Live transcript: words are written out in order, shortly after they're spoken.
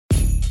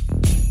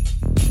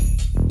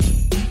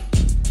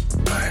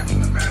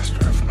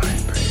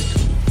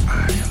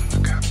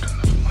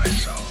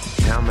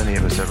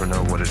ever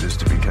know what it is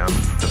to become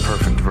the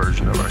perfect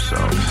version of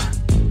ourselves.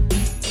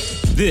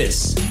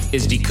 This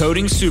is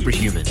Decoding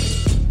Superhuman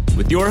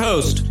with your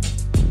host,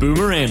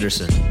 Boomer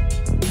Anderson.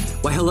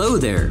 Why, hello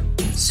there,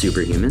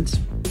 superhumans.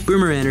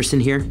 Boomer Anderson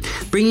here,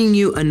 bringing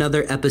you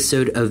another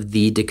episode of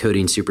the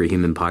Decoding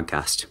Superhuman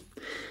podcast.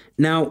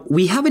 Now,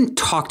 we haven't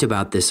talked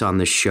about this on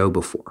the show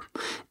before,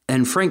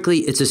 and frankly,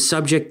 it's a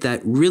subject that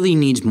really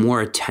needs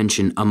more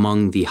attention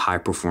among the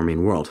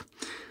high-performing world.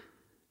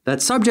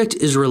 That subject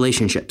is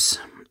relationships,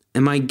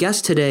 and my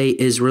guest today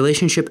is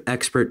relationship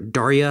expert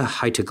Darya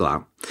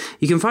Haiteglau.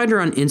 You can find her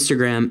on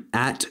Instagram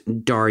at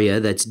Darya,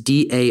 that's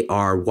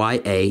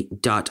D-A-R-Y-A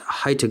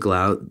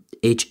Haiteglau,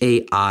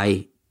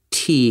 H-A-I-T-O-G-L-O-U.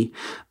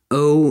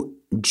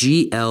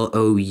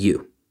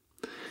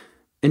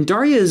 And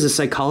Darya is a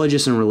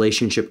psychologist and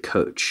relationship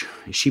coach.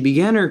 She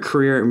began her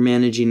career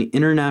managing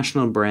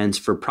international brands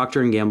for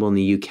Procter & Gamble in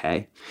the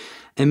UK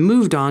and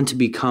moved on to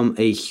become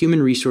a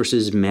human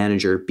resources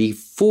manager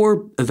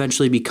before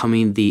eventually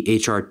becoming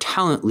the HR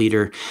talent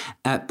leader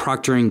at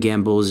Procter &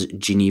 Gamble's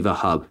Geneva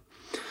hub.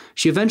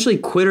 She eventually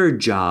quit her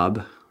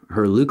job,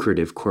 her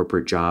lucrative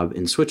corporate job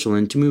in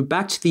Switzerland, to move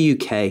back to the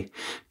UK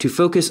to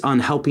focus on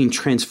helping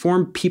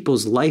transform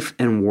people's life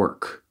and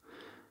work.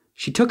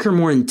 She took her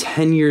more than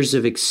 10 years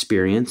of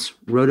experience,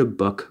 wrote a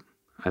book,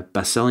 a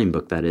best-selling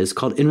book that is,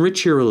 called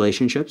Enrich Your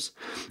Relationships,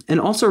 and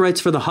also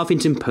writes for the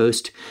Huffington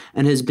Post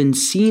and has been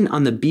seen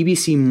on the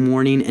BBC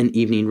morning and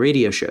evening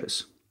radio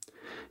shows.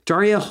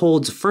 Darya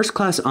holds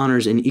first-class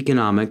honors in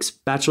economics,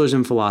 bachelor's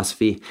in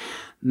philosophy,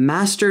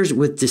 master's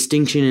with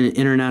distinction in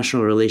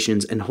international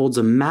relations, and holds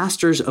a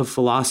master's of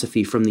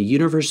philosophy from the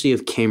University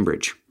of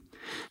Cambridge.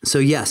 So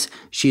yes,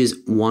 she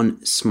is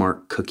one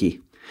smart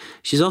cookie.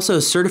 She's also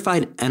a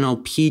certified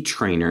NLP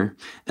trainer,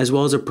 as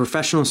well as a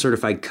professional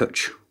certified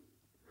coach.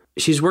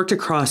 She's worked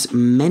across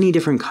many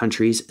different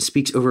countries,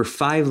 speaks over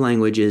 5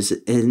 languages,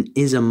 and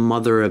is a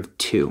mother of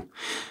 2.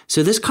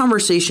 So this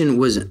conversation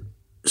was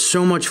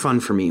so much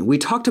fun for me. We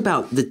talked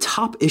about the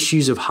top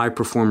issues of high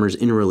performers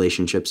in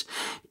relationships.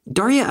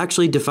 Darya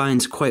actually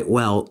defines quite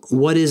well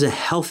what is a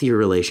healthy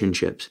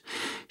relationship.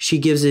 She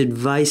gives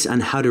advice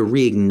on how to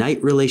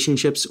reignite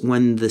relationships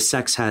when the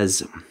sex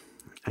has,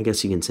 I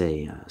guess you can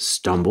say,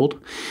 stumbled.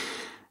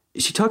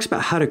 She talks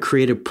about how to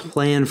create a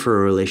plan for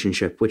a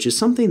relationship, which is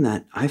something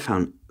that I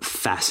found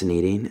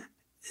fascinating.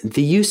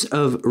 The use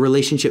of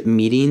relationship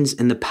meetings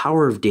and the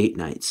power of date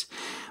nights.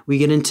 We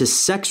get into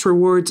sex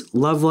rewards,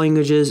 love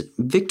languages,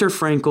 Viktor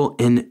Frankl,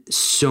 and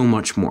so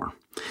much more.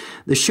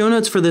 The show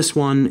notes for this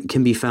one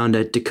can be found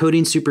at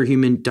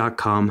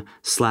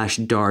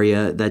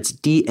decodingsuperhuman.com/Darya. That's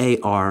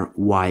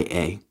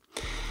D-A-R-Y-A.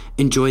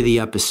 Enjoy the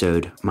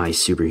episode, my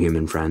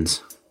superhuman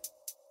friends.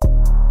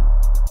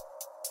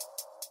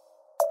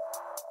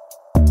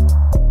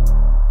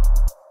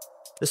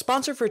 The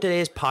sponsor for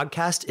today's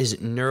podcast is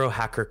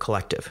Neurohacker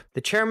Collective. The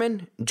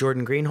chairman,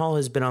 Jordan Greenhall,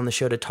 has been on the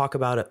show to talk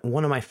about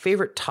one of my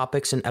favorite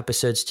topics in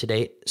episodes to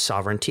date,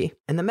 sovereignty.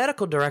 And the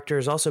medical director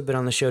has also been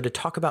on the show to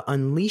talk about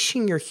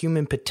unleashing your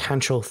human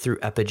potential through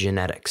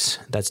epigenetics.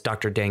 That's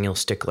Dr. Daniel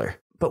Stickler.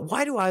 But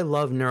why do I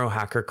love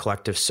Neurohacker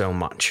Collective so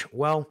much?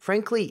 Well,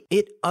 frankly,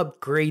 it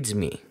upgrades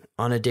me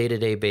on a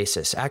day-to-day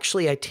basis.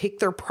 Actually, I take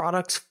their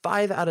products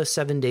 5 out of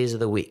 7 days of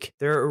the week.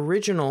 Their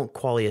original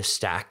Qualia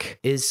stack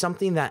is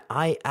something that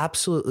I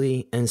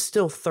absolutely and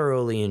still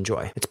thoroughly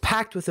enjoy. It's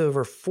packed with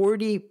over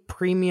 40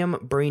 premium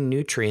brain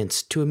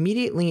nutrients to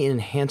immediately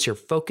enhance your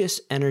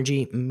focus,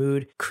 energy,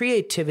 mood,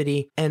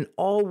 creativity, and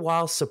all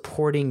while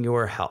supporting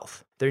your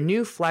health. Their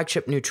new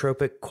flagship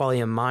nootropic,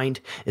 Qualia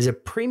Mind, is a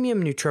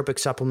premium nootropic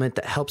supplement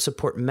that helps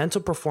support mental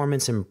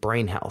performance and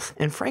brain health.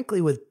 And frankly,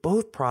 with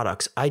both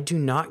products, I do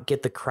not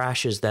get the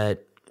crashes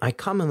that I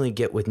commonly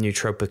get with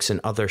nootropics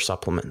and other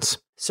supplements.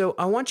 So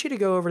I want you to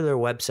go over to their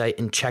website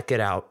and check it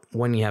out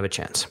when you have a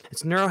chance.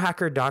 It's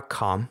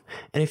neurohacker.com.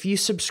 And if you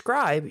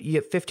subscribe, you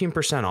get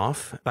 15%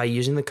 off by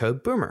using the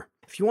code BOOMER.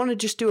 If you want to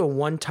just do a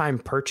one-time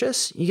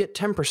purchase, you get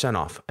 10%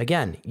 off,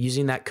 again,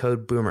 using that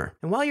code BOOMER.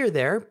 And while you're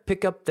there,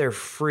 pick up their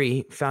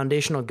free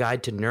foundational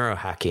guide to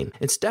neurohacking.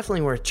 It's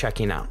definitely worth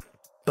checking out.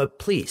 But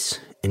please,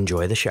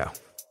 enjoy the show.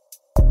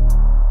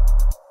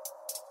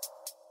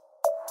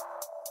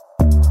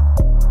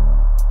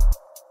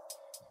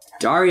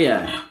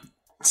 Darya,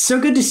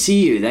 so good to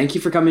see you. Thank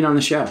you for coming on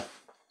the show.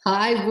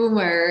 Hi,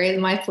 Boomer.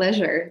 It's my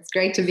pleasure. It's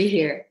great to be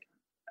here.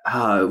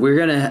 We're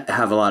going to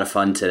have a lot of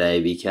fun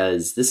today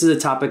because this is a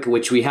topic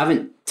which we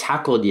haven't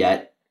tackled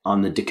yet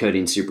on the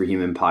Decoding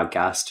Superhuman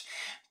podcast,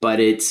 but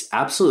it's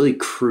absolutely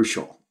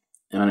crucial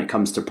when it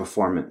comes to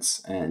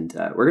performance. And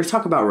we're going to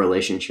talk about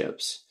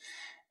relationships.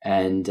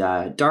 And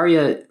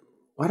Darya,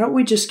 why don't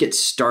we just get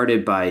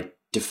started by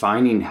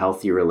defining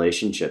healthy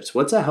relationships?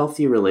 What's a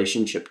healthy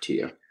relationship to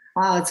you?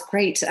 Wow, it's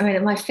great. I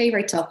mean, my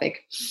favorite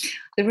topic.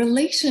 The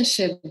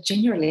relationship,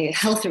 generally, a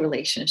healthy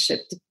relationship,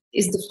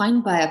 is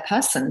defined by a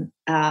person.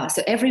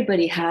 So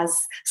everybody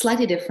has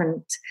slightly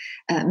different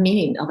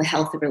meaning of a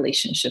healthy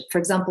relationship. For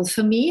example,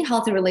 for me,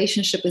 healthy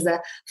relationship is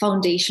a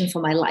foundation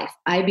for my life.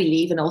 I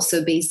believe, and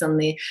also based on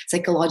the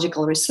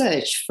psychological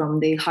research from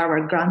the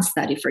Harvard Grant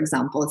study, for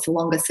example, it's the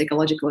longest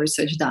psychological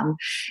research done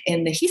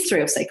in the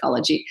history of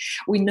psychology.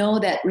 We know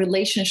that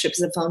relationship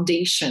is a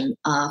foundation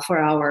for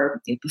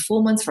our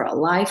performance, for our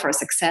life, for our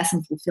success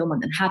and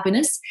fulfillment and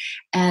happiness.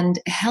 And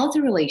a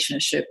healthy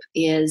relationship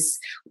is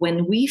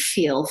when we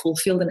feel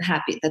fulfilled and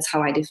happy. That's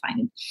how I define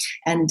it.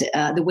 And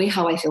the way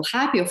how I feel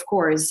happy, of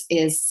course,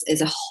 is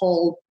a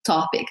whole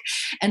topic,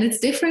 and it's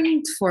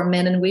different for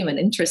men and women.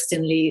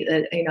 Interestingly,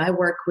 I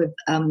work with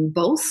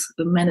both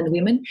men and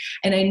women,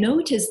 and I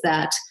noticed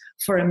that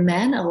for a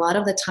man, a lot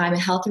of the time, a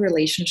healthy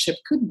relationship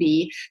could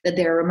be that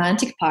their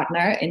romantic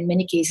partner, in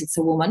many cases, it's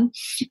a woman,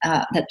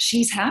 that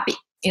she's happy.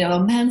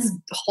 A man's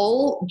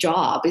whole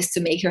job is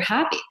to make her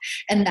happy.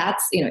 And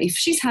that's, if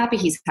she's happy,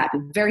 he's happy.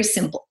 Very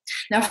simple.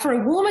 Now, for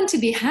a woman to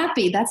be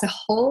happy, that's a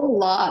whole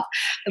lot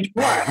of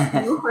work.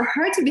 For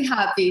her to be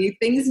happy,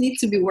 things need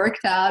to be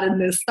worked out and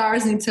the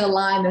stars need to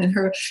align and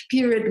her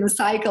period and the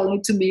cycle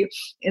need to be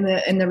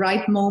in the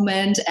right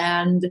moment.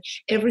 And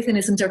everything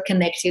is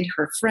interconnected,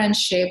 her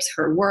friendships,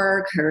 her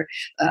work, her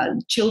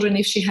children,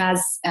 if she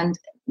has, and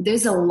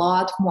there's a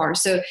lot more.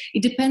 So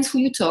it depends who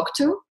you talk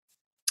to.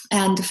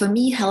 And for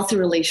me, healthy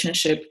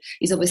relationship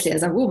is obviously,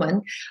 as a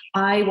woman,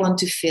 I want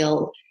to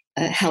feel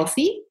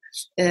healthy,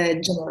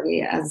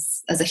 generally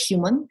as a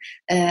human.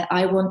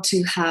 I want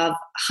to have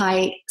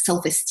high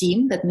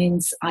self-esteem. That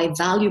means I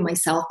value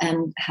myself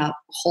and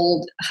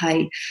hold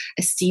high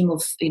esteem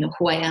of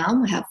who I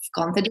am, have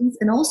confidence,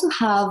 and also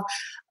have,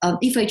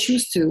 if I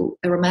choose to,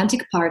 a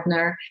romantic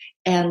partner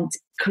and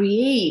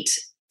create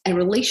a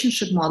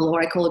relationship model,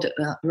 or I call it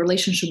a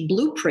relationship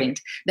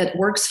blueprint that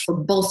works for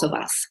both of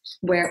us,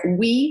 where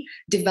we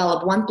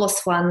develop 1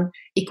 + 1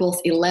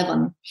 =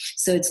 11.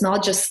 So it's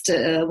not just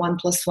 1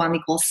 + 1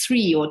 =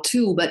 3 or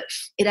 2, but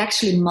it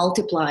actually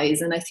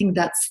multiplies. And I think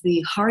that's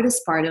the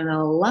hardest part in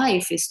our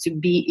life, is to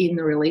be in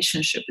a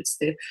relationship. It's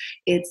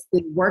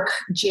the work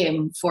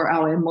gym for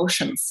our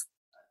emotions.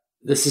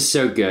 This is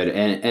so good.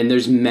 And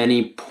there's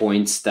many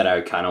points that I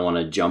kind of want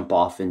to jump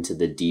off into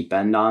the deep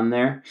end on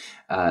there.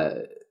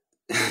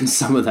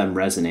 Some of them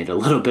resonate a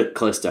little bit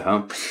close to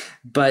home,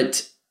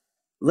 but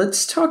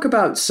let's talk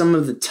about some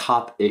of the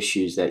top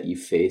issues that you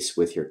face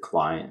with your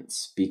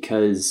clients,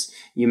 because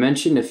you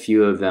mentioned a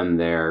few of them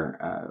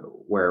there,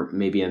 where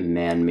maybe a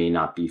man may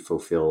not be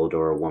fulfilled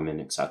or a woman,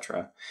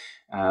 etc.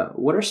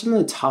 What are some of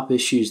the top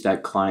issues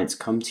that clients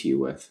come to you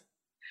with?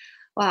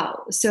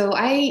 Wow. So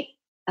I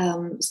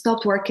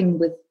stopped working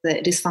with the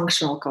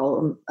dysfunctional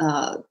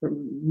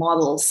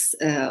models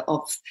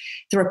of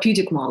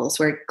therapeutic models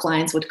where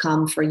clients would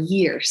come for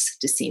years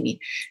to see me.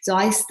 So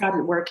I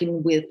started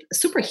working with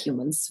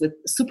superhumans, with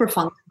super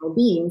functional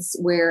beings,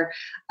 where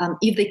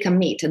if they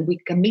commit and we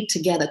commit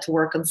together to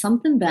work on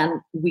something, then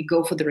we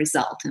go for the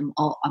result. I'm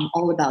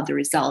all about the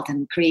result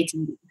and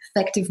creating the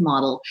effective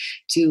model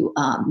to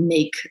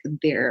make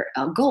their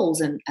goals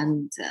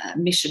and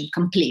mission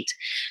complete.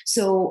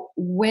 So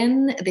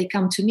when they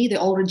come to me, they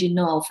already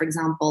know, for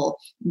example,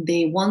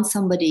 they want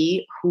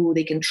somebody who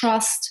they can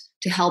trust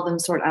to help them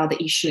sort out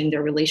the issue in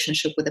their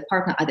relationship with a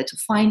partner, either to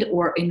find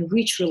or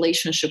enrich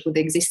relationship with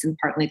the existing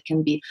partner. It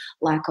can be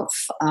lack of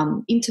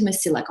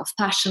intimacy, lack of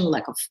passion,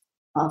 lack of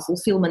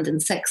fulfillment in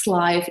sex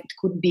life. It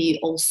could be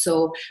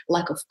also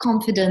lack of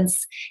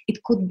confidence.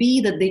 It could be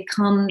that they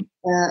come,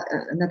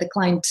 another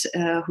client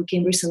who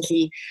came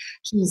recently,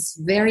 he's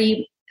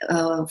very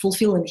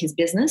fulfilled in his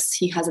business.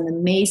 He has an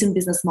amazing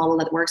business model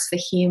that works for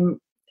him,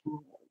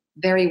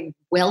 very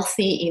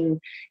wealthy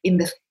in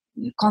the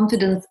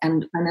confidence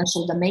and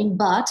financial domain,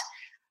 but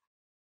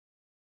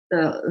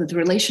the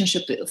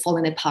relationship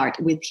falling apart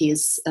with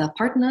his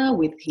partner,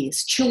 with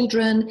his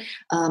children.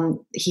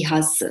 He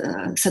has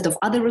a set of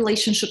other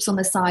relationships on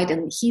the side,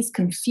 and he's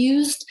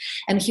confused,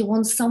 and he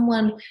wants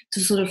someone to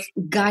sort of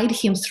guide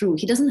him through.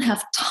 He doesn't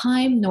have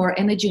time, nor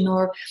energy,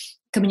 nor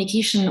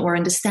communication or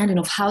understanding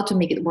of how to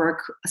make it work.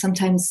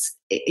 Sometimes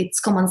it's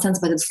common sense,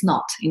 but it's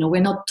not. We're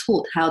not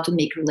taught how to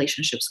make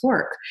relationships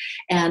work.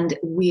 And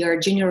we are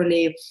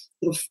generally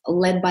sort of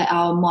led by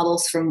our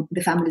models from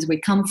the families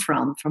we come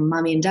from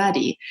mommy and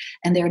daddy,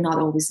 and they're not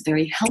always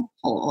very helpful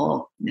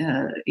or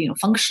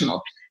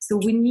functional. So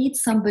we need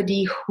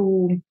somebody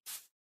who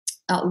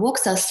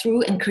walks us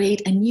through and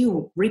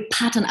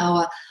repattern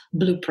our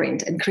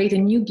blueprint and create a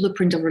new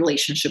blueprint of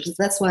relationships.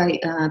 That's why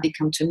they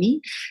come to me,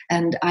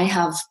 and I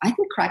can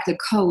crack the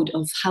code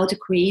of how to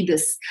create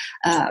this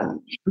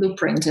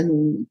blueprint.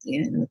 And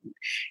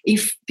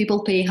if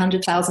people pay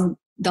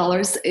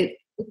 $100,000, it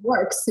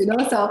works,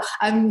 So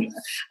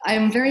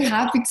I'm very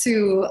happy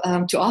to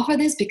offer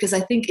this, because I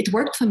think it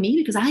worked for me,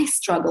 because I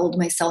struggled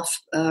myself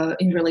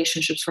in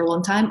relationships for a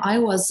long time. I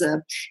was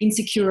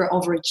insecure,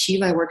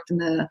 overachiever. I worked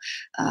in a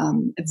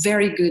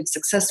very good,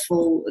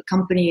 successful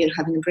company,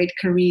 having a great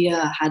career.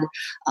 I had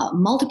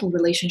multiple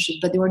relationships,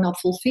 but they were not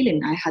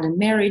fulfilling. I had a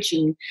marriage,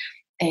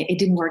 it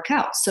didn't work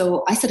out.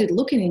 So I started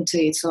looking into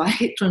it. So I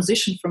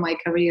transitioned from my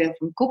career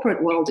from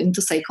corporate world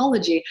into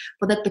psychology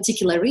for that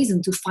particular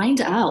reason, to find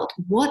out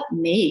what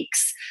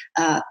makes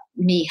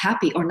me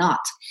happy or not.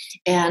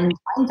 And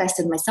I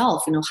invested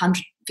myself,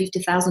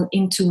 150,000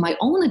 into my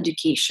own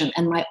education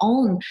and my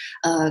own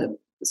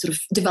sort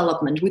of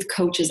development with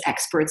coaches,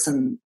 experts,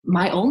 and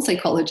my own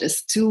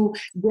psychologists to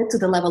get to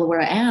the level where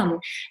I am.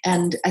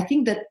 And I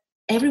think that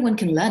everyone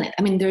can learn it.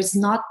 I mean, there's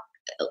not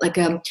like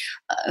a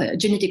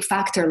genetic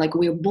factor, like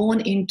we're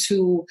born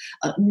into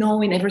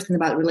knowing everything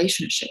about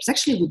relationships.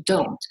 Actually, we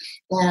don't.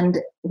 And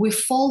we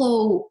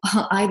follow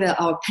either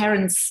our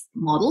parents'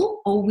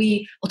 model, or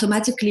we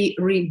automatically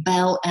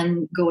rebel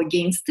and go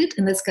against it.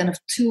 And that's kind of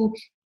two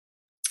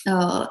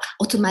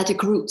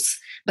automatic routes.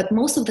 But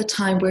most of the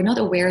time, we're not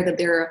aware that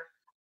there are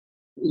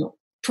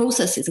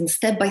processes and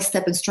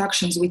step-by-step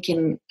instructions we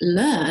can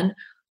learn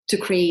to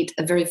create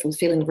a very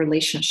fulfilling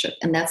relationship.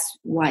 And that's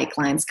why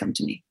clients come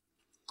to me.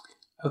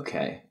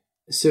 Okay.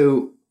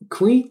 So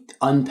can we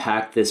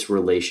unpack this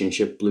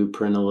relationship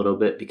blueprint a little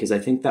bit? Because I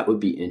think that would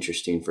be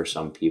interesting for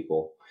some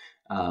people.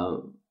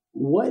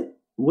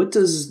 What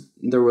does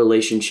the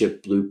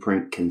relationship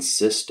blueprint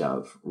consist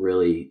of,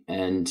 really?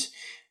 And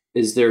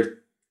is there,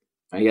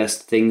 I guess,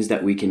 things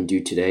that we can do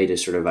today to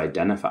sort of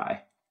identify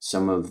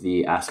some of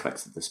the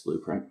aspects of this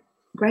blueprint?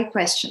 Great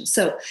question.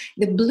 So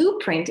the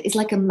blueprint is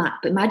like a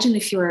map. Imagine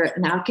if you're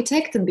an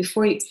architect and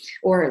before you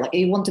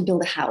want to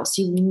build a house,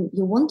 you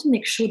want to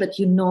make sure that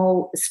you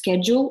know a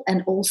schedule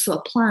and also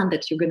a plan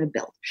that you're going to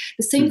build.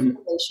 The same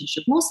for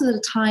relationship. Most of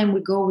the time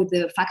we go with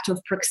the factor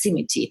of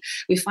proximity.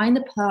 We find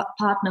a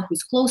partner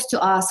who's close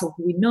to us or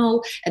who we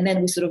know, and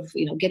then we sort of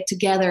get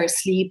together,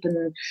 sleep,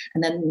 and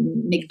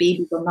then make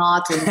babies or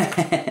not.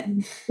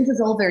 And this is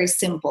all very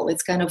simple.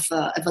 It's kind of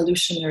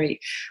evolutionary.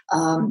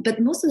 But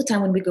most of the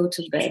time when we go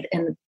to bed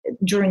and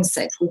during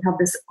sex, we have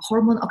this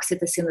hormone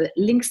oxytocin that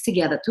links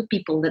together two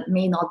people that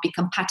may not be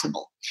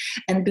compatible.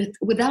 And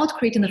without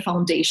creating a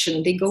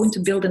foundation, they go into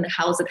building a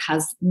house that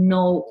has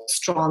no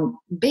strong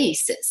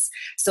basis.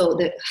 So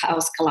the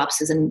house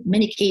collapses. In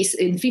many cases,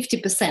 in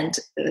 50%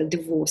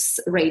 divorce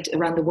rate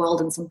around the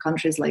world, in some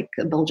countries like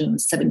Belgium,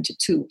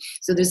 72.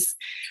 So there's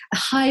a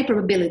high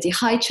probability,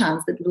 high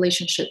chance that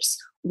relationships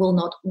will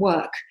not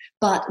work.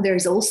 But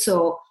there's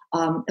also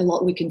a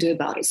lot we can do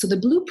about it. So the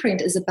blueprint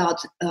is about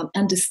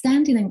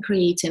understanding and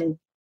creating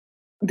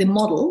the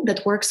model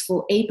that works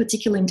for a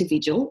particular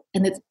individual.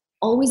 And it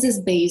always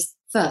is based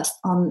first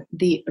on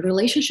the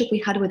relationship we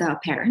had with our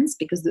parents,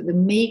 because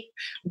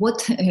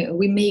what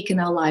we make in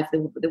our life,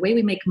 the way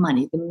we make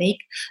money,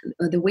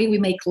 the way we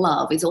make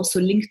love is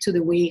also linked to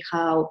the way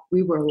how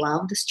we were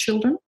loved as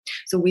children.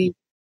 So we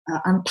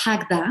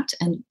unpack that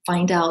and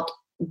find out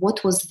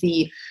what was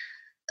the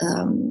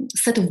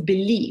set of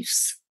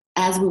beliefs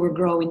as we were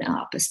growing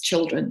up as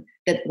children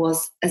that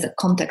was as a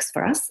context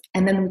for us.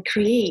 And then we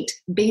create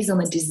based on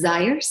the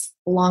desires,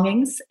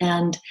 longings,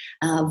 and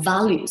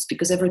values,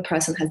 because every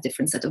person has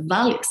different set of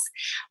values.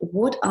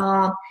 What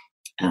are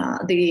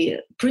the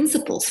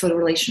principles for the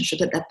relationship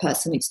that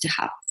person needs to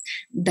have?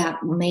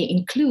 That may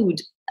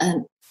include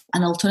an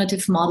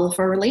alternative model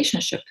for a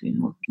relationship.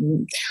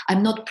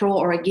 I'm not pro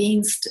or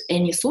against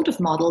any sort of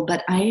model,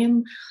 but I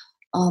am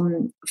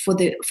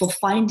for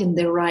finding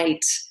the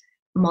right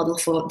model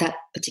for that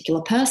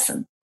particular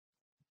person.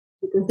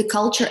 Because the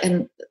culture,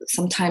 and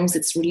sometimes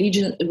it's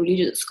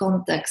religious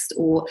context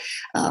or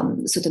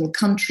certain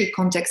country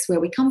context where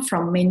we come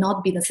from, may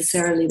not be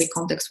necessarily the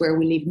context where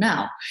we live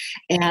now.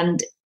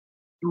 And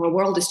our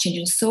world is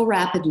changing so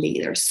rapidly.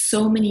 There's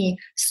so many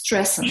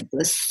stresses.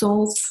 There's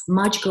so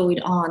much going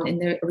on in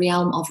the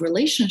realm of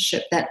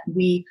relationship that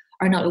we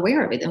are not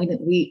aware of it. I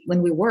mean,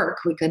 when we work,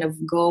 we kind of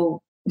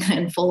go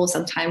and follow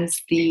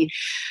sometimes the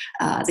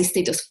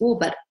status quo,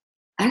 but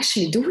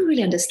actually, do we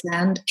really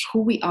understand who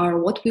we are,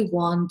 what we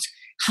want,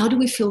 how do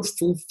we feel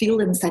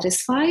fulfilled and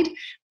satisfied,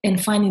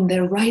 and finding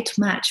the right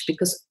match?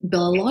 Because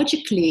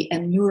biologically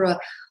and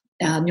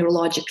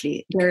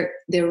neurologically,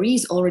 there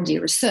is already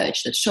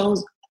research that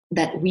shows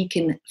that we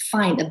can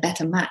find a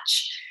better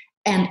match.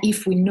 And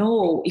if we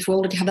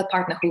already have a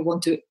partner who we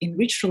want to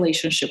enrich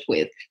relationship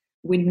with,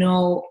 we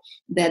know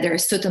that there are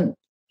certain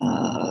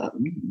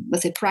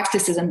let's say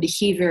practices and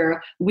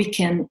behavior we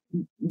can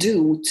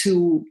do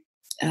to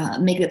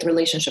make that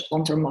relationship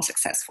long-term more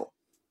successful.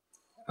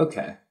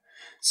 Okay.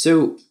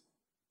 So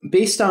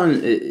based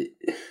on,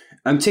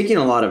 I'm taking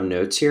a lot of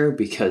notes here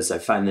because I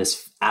find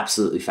this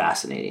absolutely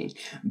fascinating,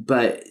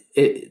 but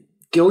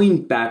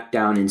going back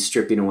down and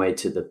stripping away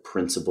to the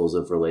principles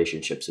of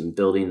relationships and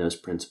building those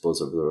principles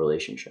of the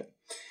relationship,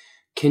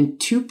 can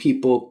two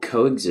people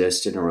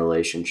coexist in a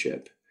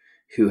relationship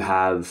who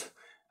have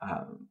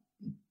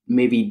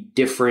maybe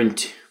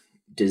different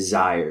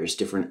desires,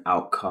 different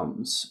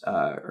outcomes,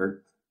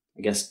 or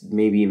I guess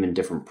maybe even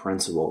different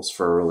principles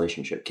for a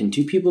relationship? Can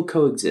two people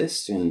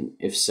coexist? And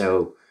if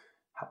so,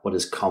 what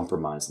does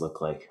compromise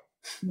look like?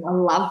 I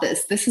love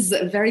this. This is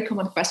a very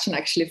common question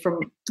actually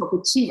from top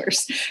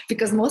achievers,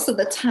 because most of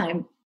the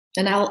time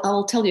And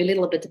I'll tell you a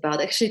little bit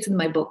about it. Actually, it's in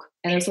my book.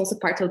 And it's also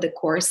part of the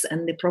course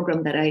and the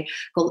program that I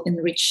call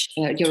Enrich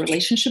Your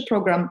Relationship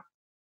Program.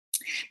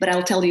 But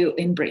I'll tell you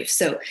in brief.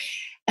 So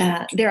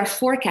there are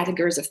 4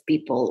 categories of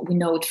people. We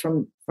know it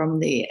from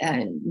the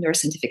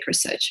neuroscientific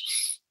research.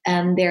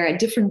 And there are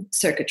different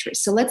circuitries.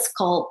 So let's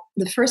call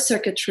the first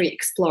circuitry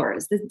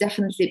explorers. There's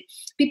definitely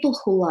people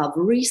who love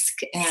risk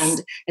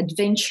and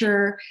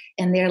adventure.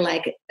 And they're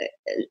like,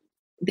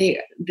 the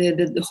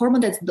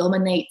hormone that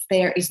dominates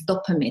there is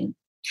dopamine.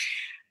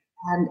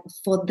 And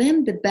for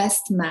them, the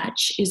best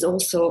match is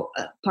also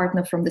a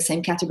partner from the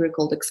same category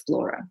called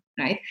explorer,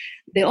 right?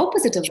 The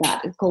opposite of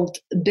that is called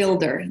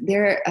builder.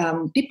 They're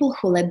people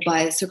who are led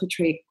by a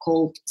circuitry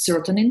called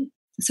serotonin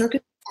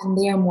circuit, and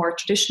they are more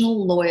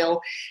traditional,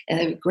 loyal,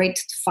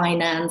 great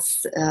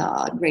finance,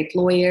 great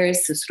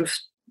lawyers, sort of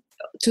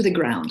to the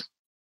ground.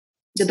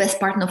 The best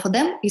partner for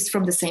them is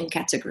from the same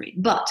category.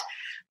 But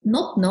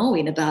not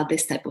knowing about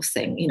this type of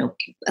thing,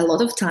 a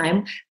lot of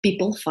time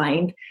people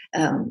find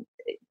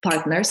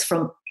partners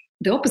from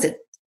the opposite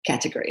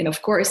category. And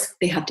of course,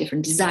 they have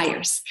different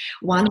desires.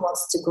 One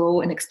wants to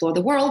go and explore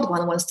the world.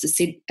 One wants to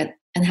sit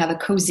and have a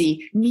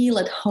cozy meal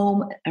at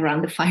home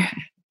around the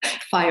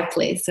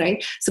fireplace,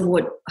 right?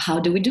 So how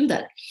do we do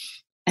that?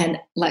 And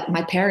like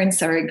my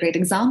parents are a great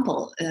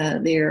example.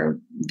 They're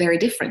very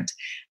different.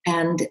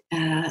 And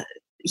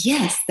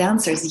yes, the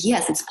answer is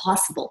yes, it's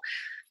possible.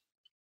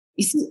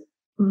 You see,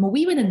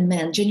 women and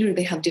men, generally,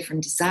 they have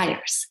different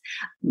desires.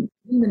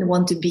 Women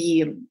want to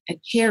be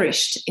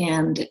cherished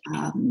and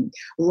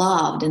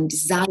loved and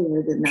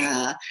desired,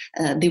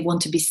 and they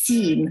want to be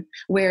seen,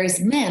 whereas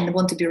men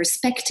want to be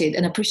respected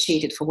and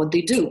appreciated for what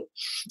they do.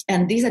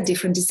 And these are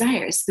different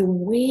desires. The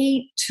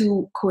way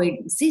to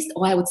coexist,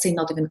 or I would say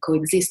not even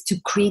coexist, to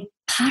create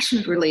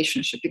passionate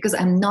relationship, because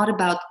I'm not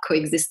about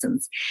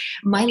coexistence.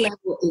 My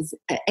level is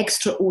an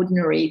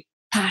extraordinary,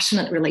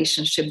 passionate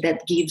relationship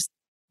that gives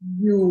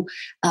you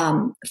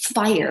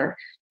fire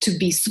to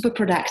be super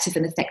productive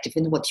and effective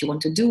in what you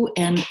want to do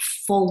and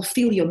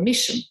fulfill your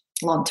mission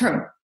long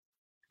term,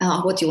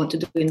 what you want to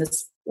do in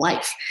this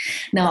life.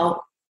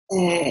 Now,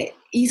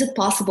 is it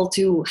possible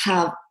to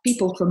have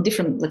people from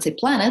different, let's say,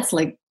 planets,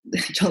 like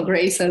John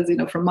Gray says,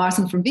 from Mars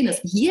and from Venus?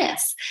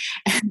 Yes.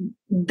 And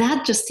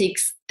that just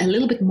takes a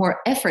little bit more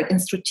effort and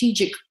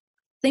strategic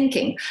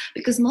thinking,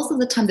 because most of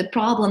the time the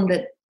problem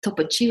that top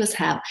achievers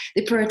have,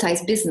 they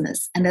prioritize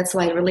business, and that's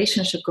why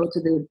relationships go to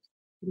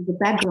the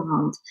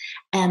background,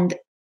 and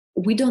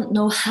we don't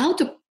know how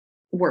to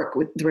work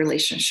with the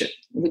relationship.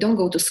 We don't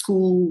go to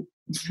school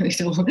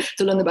to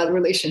learn about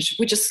relationship.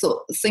 We just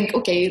think,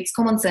 okay, it's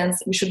common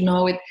sense, we should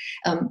know it,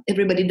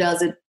 everybody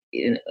does it,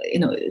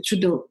 it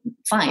should do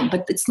fine,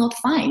 but it's not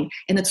fine,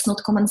 and it's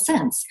not common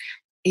sense.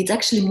 It's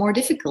actually more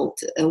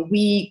difficult.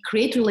 We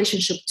create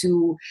relationship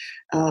to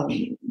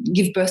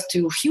give birth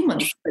to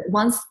humans, but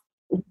once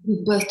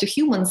give birth to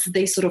humans,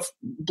 they sort of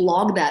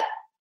block that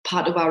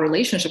part of our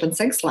relationship and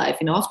sex life.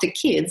 After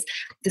kids,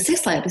 the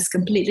sex life is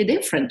completely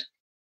different.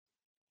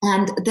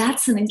 And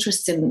that's an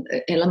interesting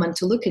element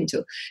to look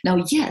into.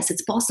 Now, yes,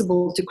 it's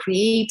possible to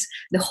create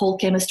the whole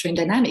chemistry and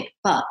dynamic,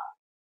 but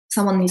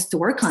someone needs to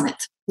work on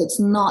it. It's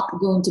not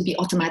going to be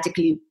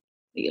automatically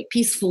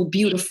peaceful,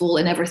 beautiful,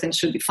 and everything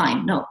should be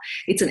fine. No,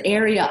 it's an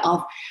area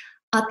of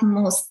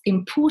utmost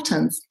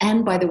importance.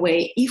 And by the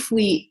way, if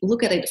we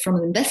look at it from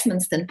an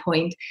investment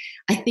standpoint,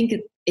 I think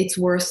it's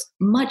worth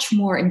much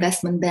more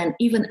investment than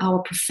even our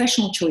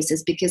professional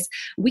choices, because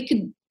we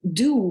could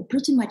do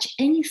pretty much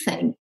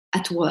anything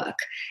at work,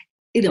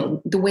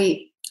 the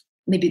way,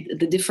 maybe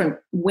the different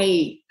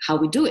way how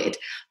we do it,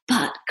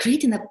 but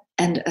creating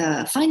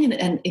finding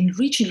and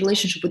enriching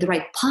relationship with the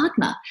right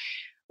partner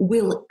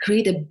will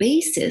create a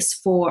basis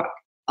for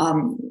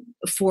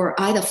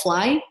either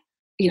fly,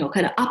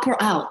 kind of up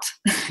or out,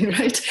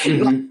 right? Mm-hmm.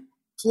 You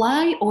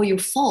fly or you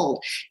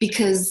fall,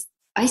 because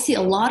I see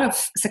a lot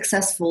of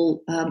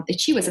successful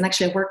achievers, and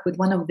actually I work with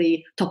one of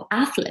the top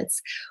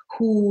athletes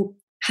who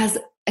has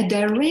a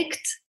direct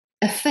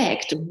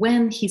effect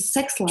when his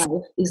sex life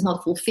is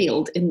not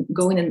fulfilled and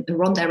going in the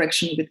wrong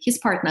direction with his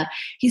partner.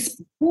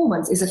 His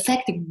performance is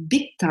affected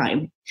big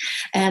time,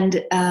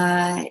 and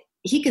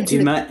he can.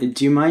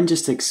 Do you mind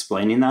just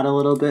explaining that a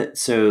little bit?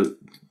 So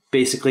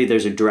basically,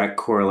 there's a direct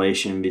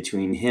correlation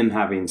between him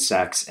having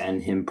sex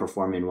and him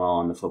performing well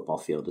on the football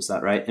field. Is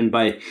that right? And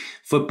by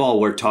football,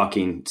 we're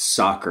talking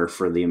soccer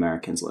for the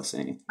Americans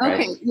listening. Right?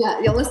 Okay, yeah.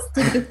 Let's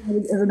take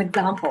this as an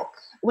example.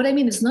 What I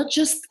mean is not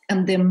just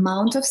the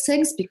amount of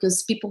sex,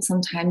 because people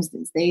sometimes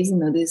these days,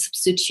 they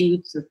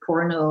substitute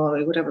porno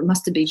or whatever,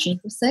 masturbation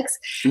for sex.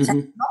 Mm-hmm.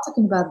 And I'm not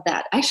talking about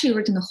that. I actually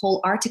written a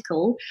whole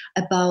article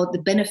about the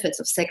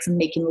benefits of sex and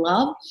making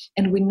love.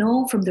 And we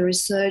know from the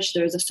research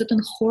there's a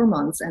certain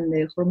hormones and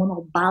the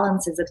hormonal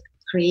balances that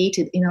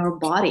created in our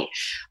body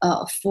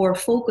for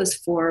focus,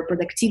 for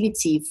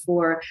productivity,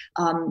 for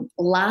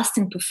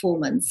lasting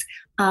performance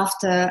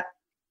after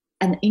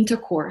an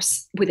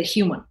intercourse with a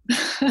human.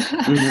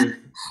 Mm-hmm.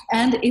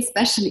 And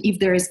especially if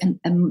there is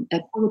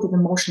a positive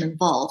emotion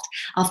involved.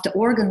 After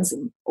organ,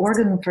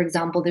 for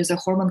example, there's a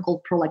hormone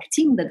called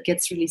prolactin that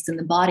gets released in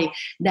the body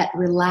that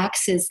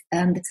relaxes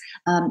and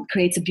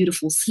creates a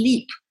beautiful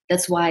sleep.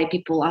 That's why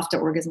people after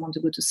orgasm want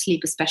to go to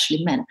sleep,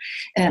 especially men.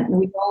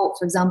 We know,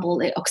 for example,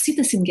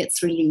 oxytocin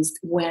gets released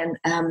when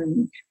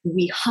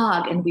we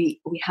hug and we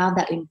have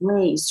that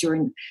embrace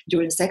during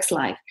sex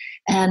life.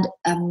 And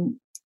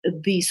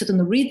the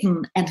certain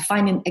rhythm and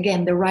finding,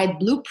 again, the right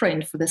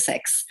blueprint for the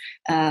sex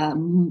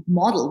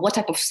model. What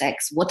type of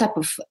sex? What type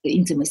of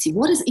intimacy?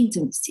 What is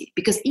intimacy?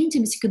 Because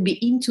intimacy could be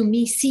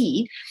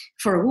intimacy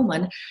for a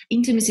woman.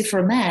 Intimacy for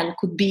a man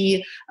could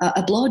be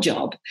a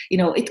blowjob.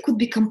 It could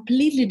be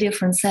completely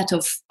different set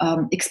of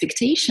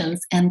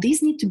expectations. And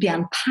these need to be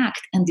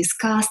unpacked and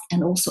discussed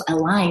and also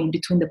aligned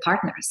between the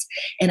partners.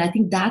 And I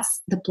think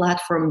that's the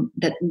platform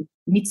that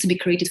needs to be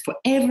created for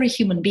every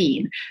human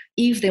being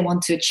if they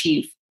want to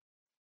achieve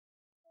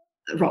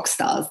rock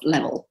stars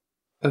level.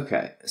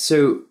 Okay.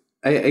 So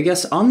I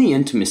guess on the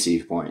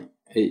intimacy point,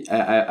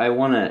 I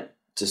want to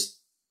just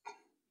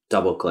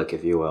double click,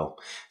 if you will.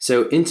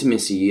 So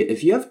intimacy,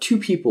 if you have two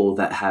people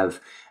that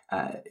have,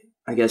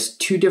 I guess,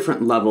 two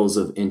different levels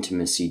of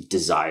intimacy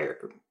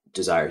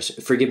desires,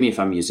 forgive me if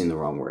I'm using the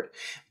wrong word,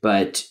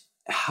 but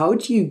how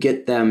do you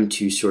get them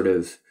to sort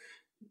of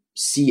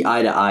see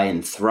eye to eye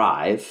and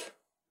thrive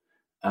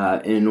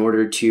in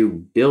order to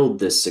build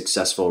this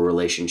successful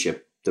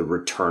relationship, the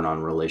return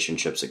on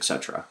relationships,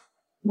 etc.?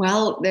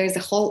 Well, there's a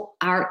whole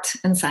art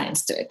and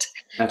science to it.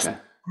 Okay.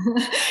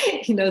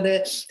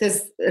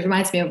 It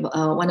reminds me of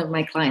one of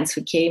my clients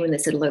who came and they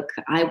said, look,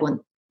 I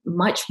want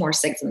much more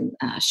sex than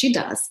she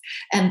does.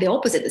 And the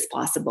opposite is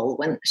possible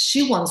when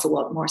she wants a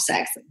lot more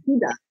sex than he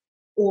does.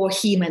 Or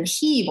him and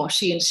him, or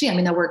she and she. I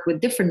mean, I work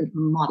with different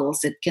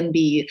models. It can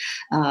be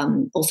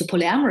also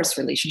polyamorous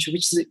relationship,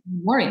 which is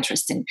more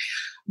interesting.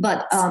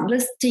 But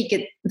let's take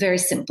it very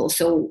simple.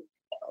 So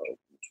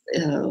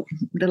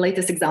the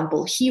latest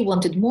example, he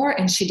wanted more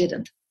and she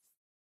didn't.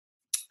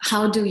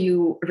 How do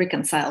you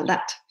reconcile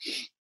that?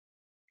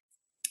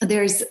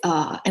 There's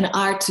an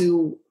art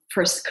to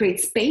first create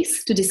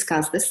space to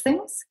discuss these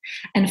things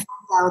and find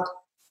out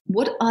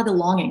what are the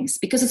longings,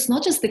 because it's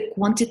not just the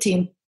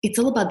quantity, it's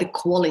all about the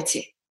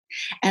quality.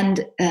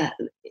 And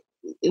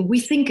we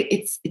think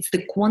it's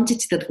the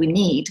quantity that we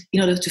need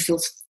in order to feel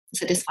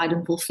satisfied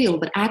and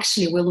fulfilled, but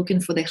actually we're looking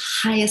for the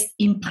highest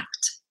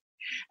impact.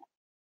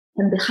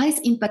 And the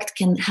highest impact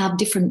can have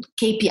different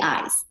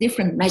KPIs,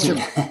 different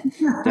measurements.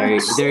 There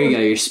you go.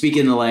 You're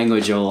speaking the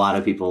language of a lot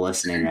of people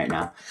listening right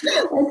now.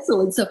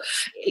 Excellent. So,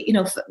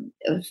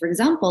 for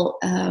example,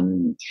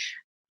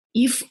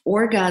 if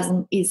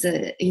orgasm is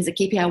a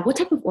KPI, what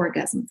type of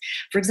orgasm?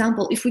 For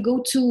example, if we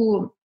go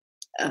to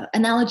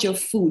analogy of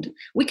food,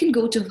 we can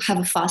go to have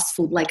a fast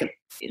food like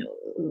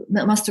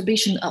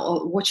masturbation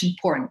or watching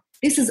porn.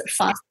 This is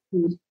fast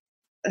food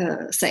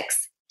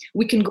sex.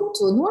 We can go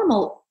to a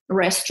normal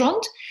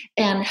restaurant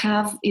and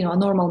have a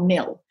normal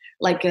meal,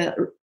 like a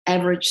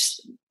average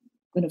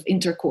kind of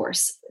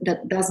intercourse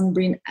that doesn't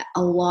bring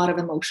a lot of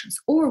emotions.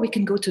 Or we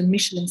can go to a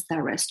Michelin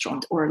star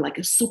restaurant or like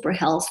a super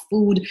health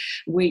food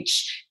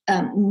which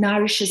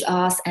nourishes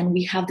us, and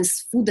we have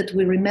this food that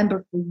we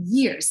remember for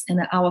years, and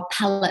our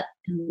palate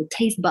and the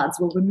taste buds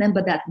will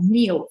remember that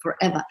meal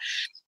forever.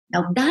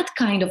 Now that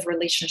kind of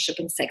relationship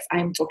in sex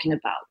I'm talking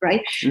about,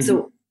 right? Mm-hmm.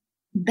 So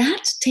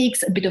that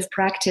takes a bit of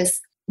practice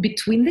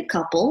between the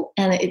couple,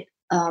 and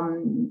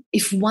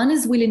if one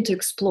is willing to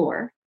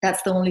explore,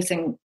 that's the only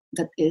thing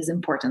that is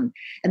important,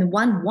 and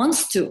one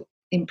wants to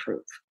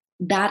improve,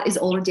 that is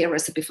already a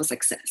recipe for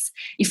success.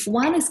 If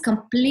one is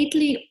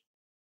completely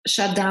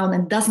shut down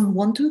and doesn't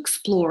want to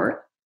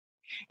explore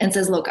and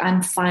says, look,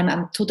 I'm fine,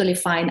 I'm totally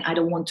fine, I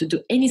don't want to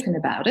do anything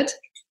about it,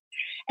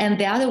 and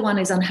the other one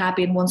is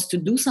unhappy and wants to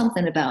do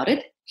something about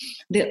it,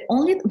 the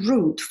only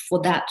route for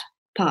that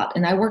part,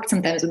 and I work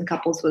sometimes with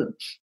couples where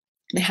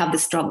they have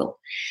this struggle,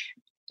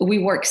 we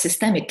work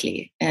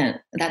systemically, and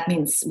that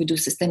means we do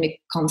systemic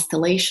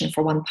constellation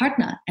for one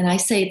partner. And I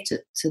say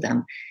to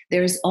them,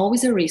 there is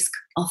always a risk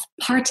of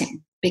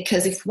parting,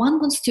 because if one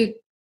wants to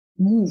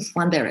move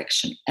one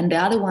direction and the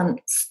other one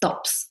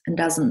stops and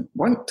doesn't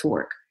want to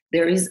work,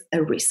 there is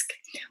a risk.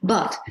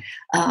 But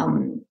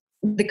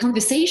the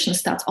conversation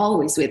starts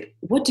always with,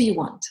 what do you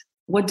want?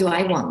 What do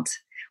I want?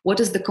 What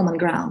is the common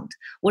ground?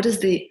 What is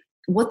the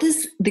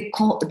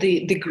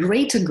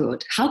greater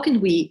good? How can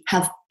we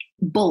have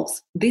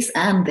both this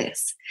and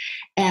this?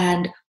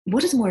 And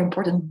what is more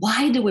important?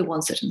 Why do we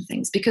want certain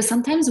things? Because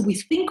sometimes we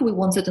think we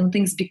want certain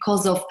things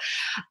because of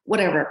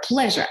whatever,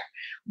 pleasure,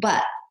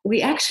 but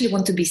we actually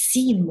want to be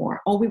seen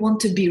more, or we want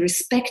to be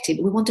respected.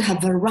 We want to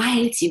have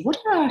variety. What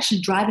are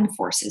actually driving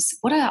forces?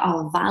 What are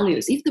our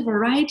values? If the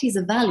variety is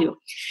a value,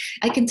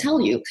 I can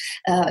tell you,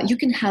 you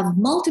can have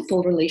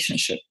multiple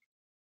relationships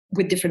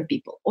with different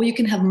people, or you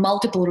can have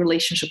multiple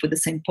relationships with the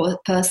same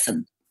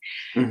person.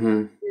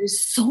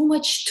 There's so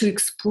much to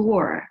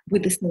explore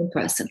with the same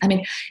person. I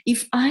mean,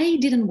 if I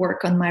didn't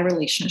work on my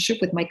relationship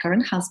with my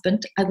current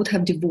husband, I would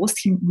have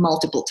divorced him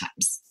multiple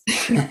times.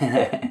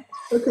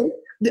 Okay.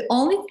 The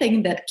only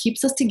thing that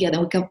keeps us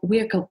together,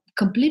 we are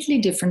completely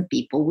different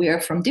people. We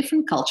are from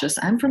different cultures.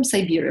 I'm from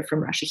Siberia,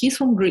 from Russia. He's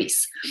from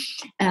Greece.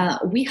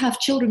 We have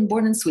children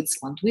born in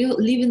Switzerland. We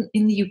live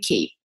in the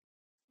UK.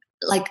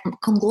 Like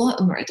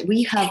conglomerate,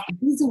 we have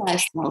busy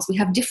lifestyles. We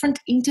have different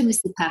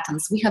intimacy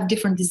patterns. We have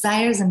different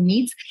desires and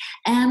needs.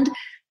 And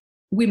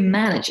we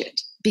manage it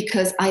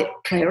because I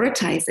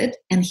prioritize it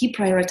and he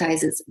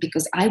prioritizes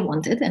because I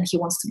want it and he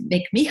wants to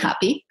make me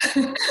happy.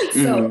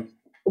 So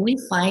we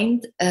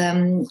find,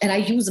 and I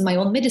use my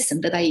own medicine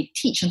that I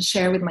teach and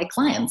share with my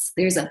clients.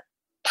 There's a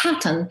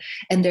pattern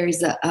and there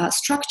is a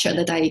structure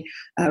that I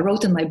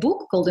wrote in my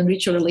book called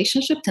Enrich Your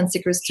Relationship, 10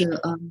 Secrets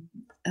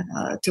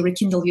to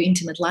Rekindle Your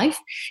Intimate Life,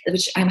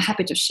 which I'm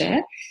happy to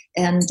share.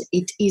 And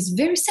it is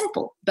very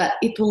simple, but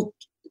it will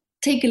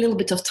take a little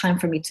bit of time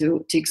for me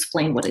to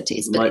explain what it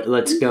is. But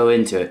let's go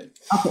into it.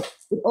 Okay.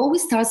 It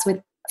always starts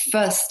with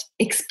first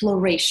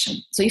exploration.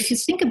 So if you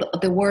think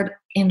about the word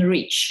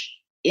enrich.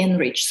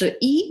 So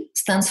E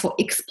stands for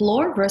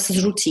explore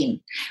versus routine.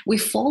 We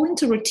fall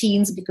into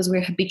routines because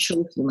we're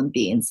habitual human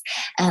beings.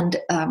 And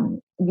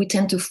we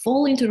tend to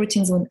fall into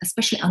routines when,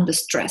 especially under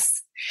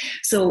stress.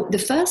 So the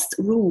first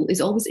rule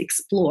is always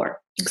explore.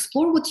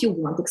 Explore what you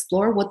want.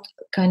 Explore what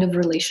kind of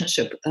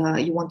relationship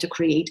you want to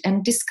create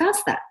and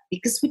discuss that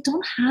because we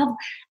don't have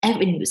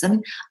avenues. I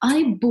mean,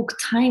 I book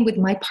time with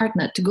my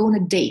partner to go on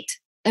a date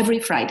every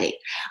Friday.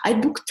 I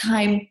book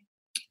time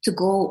to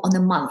go on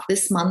a month.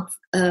 This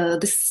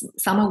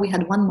summer we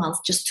had 1 month,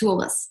 just 2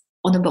 of us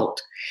on a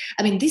boat.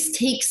 I mean, this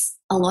takes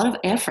a lot of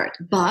effort,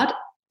 but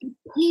it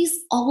pays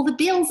all the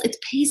bills. It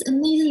pays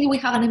amazingly. We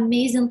have an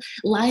amazing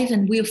life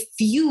and we're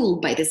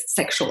fueled by this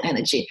sexual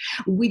energy.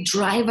 We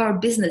drive our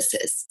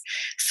businesses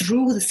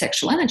through the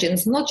sexual energy. And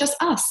it's not just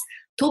us.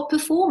 Top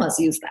performers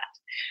use that.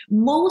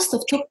 Most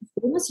of top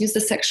performers use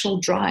the sexual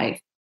drive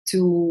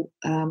to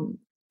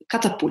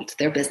catapult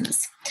their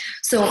business.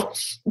 So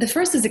the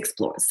first is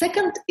explore.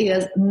 Second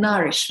is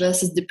nourish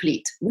versus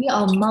deplete. We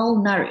are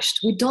malnourished.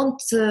 We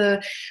don't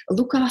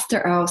look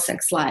after our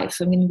sex life.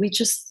 I mean, we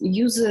just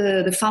use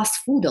the fast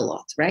food a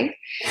lot, right?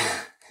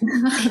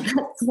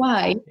 That's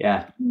why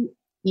we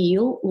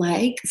feel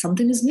like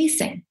something is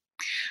missing.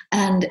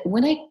 And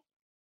when I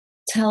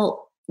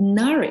tell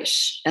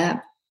nourish,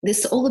 this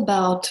is all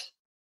about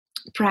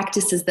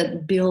practices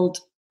that build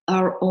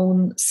our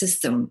own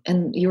system,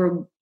 and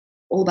you're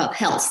all about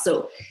health.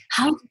 So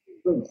how do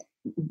we bring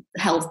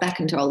health back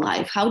into our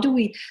life? How do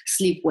we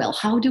sleep well?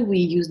 How do we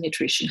use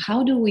nutrition?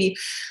 How do we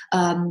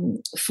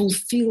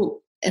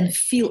fulfill and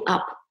fill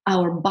up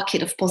our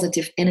bucket of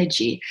positive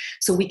energy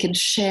so we can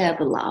share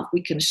the love,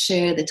 we can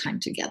share the time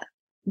together?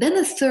 Then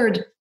the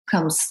third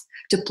comes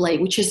to play,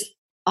 which is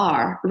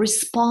R,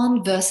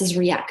 respond versus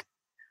react.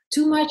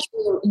 Too much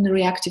we're in a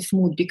reactive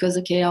mood because,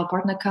 our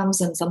partner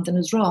comes and something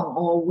is wrong,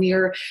 or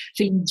we're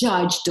feeling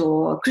judged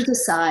or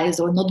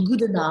criticized or not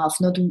good enough,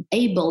 not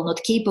able,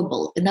 not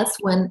capable. And that's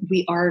when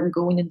we are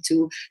going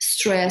into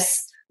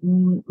stress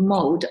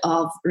mode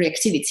of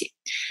reactivity.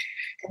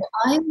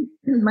 And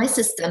my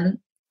system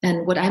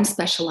and what I'm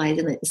specialized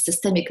in is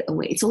systemic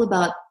way. It's all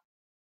about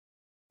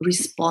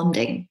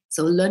responding.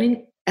 So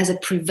learning as a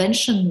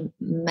prevention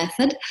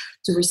method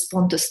to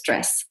respond to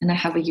stress. And I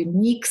have a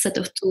unique set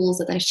of tools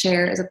that I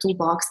share as a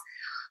toolbox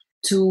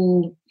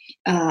to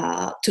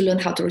learn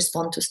how to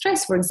respond to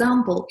stress. For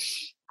example,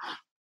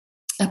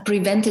 a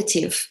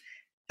preventative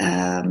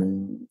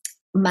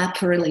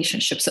map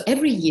relationship. So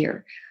every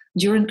year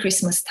during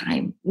Christmas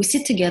time, we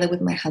sit together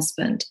with my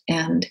husband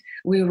and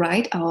we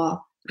write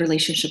our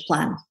relationship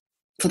plan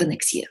for the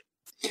next year.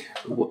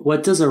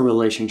 What does a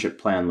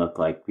relationship plan look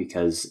like?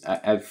 Because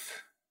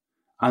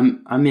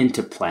I'm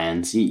into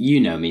plans. You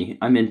know me.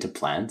 I'm into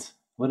plans.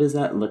 What does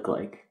that look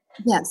like?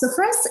 Yeah. So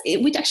for us,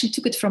 we actually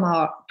took it from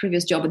our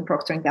previous job in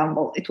Procter &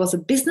 Gamble. It was a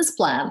business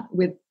plan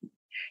with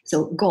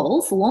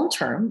goals long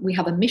term. We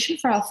have a mission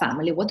for our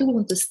family. What do we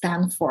want to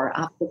stand for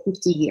after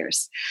 50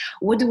 years?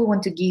 What do we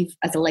want to give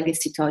as a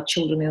legacy to our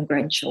children and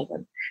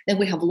grandchildren? Then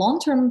we have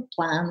long-term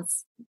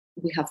plans.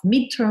 We have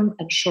midterm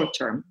and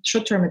short-term.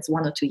 Short-term, it's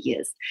 1 or 2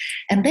 years.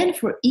 And then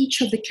for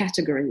each of the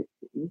category,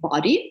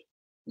 body,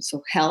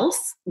 so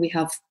health, we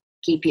have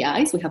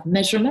KPIs, we have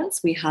measurements,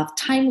 we have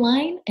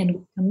timeline, and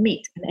we commit.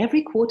 And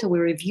every quarter we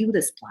review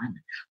this plan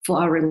for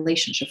our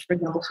relationship. For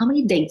example, how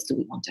many dates do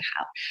we want to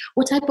have?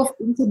 What type of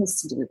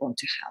intimacy do we want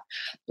to have?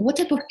 What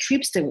type of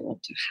trips do we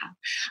want to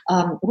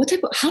have?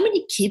 How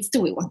many kids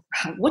do we want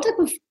to have? What type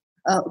of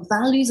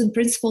values and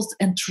principles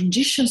and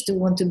traditions do we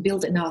want to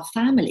build in our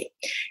family?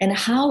 And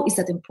how is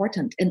that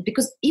important? And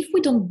because if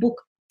we don't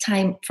book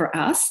time for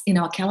us in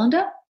our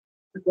calendar,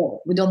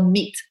 we don't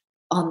meet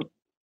on.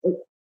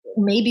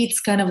 Maybe it's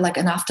kind of like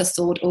an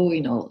afterthought,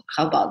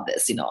 how about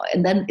this,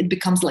 and then it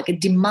becomes like a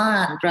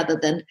demand rather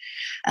than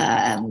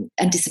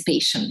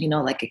anticipation,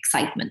 like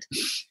excitement.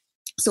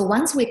 So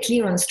once we're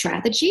clear on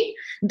strategy,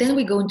 then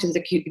we go into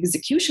the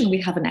execution. We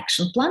have an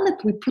action plan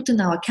that we put in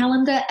our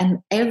calendar, and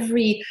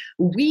every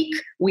week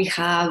we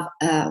have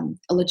a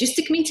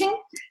logistic meeting,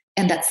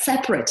 and that's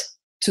separate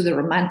to the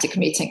romantic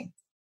meeting.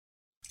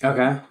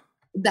 Okay.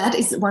 That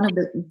is one of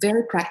the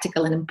very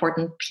practical and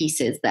important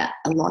pieces that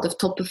a lot of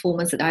top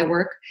performers that I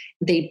work,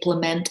 they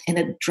implement, and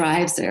it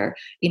drives their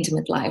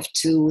intimate life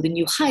to the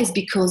new highs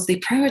because they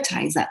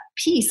prioritize that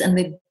piece and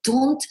they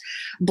don't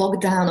bog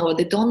down, or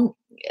they don't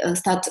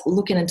start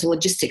looking into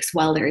logistics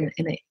while they're in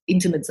an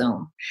intimate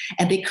zone.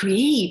 And they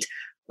create,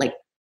 like,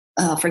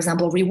 for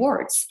example,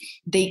 rewards.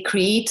 They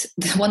create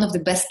one of the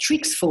best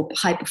tricks for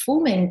high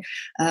performance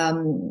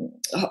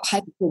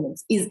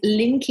is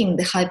linking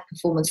the high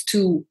performance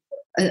to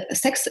a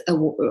sex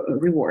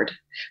reward.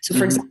 So,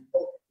 for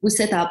example, we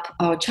set up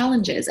our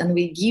challenges and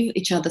we give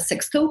each other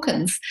sex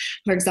tokens.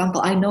 For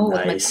example, I know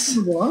what my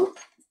partner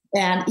wants,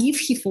 and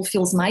if he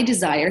fulfills my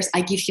desires,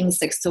 I give him a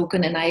sex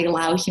token and I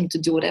allow him to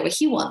do whatever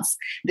he wants.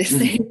 The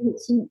same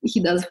he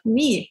does for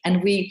me.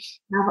 And we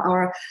have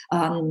our,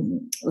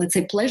 let's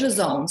say, pleasure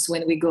zones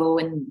when we go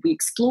and we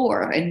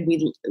explore and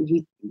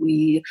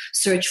we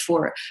search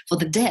for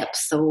the depth.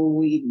 So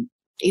we,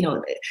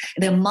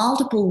 there are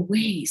multiple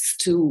ways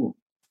to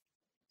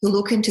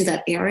look into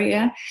that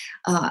area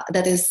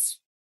that is,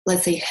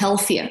 let's say,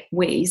 healthier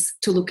ways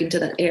to look into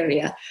that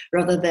area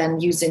rather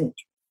than using,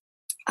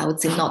 I would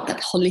say, not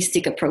that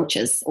holistic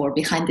approaches or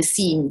behind the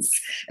scenes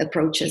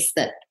approaches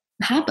that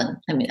happen.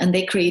 I mean, and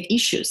they create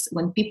issues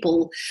when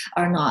people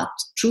are not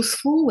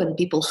truthful, when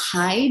people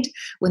hide,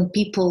 when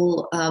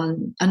people are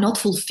not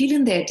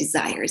fulfilling their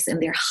desires and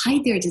they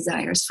hide their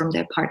desires from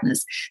their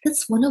partners.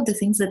 That's one of the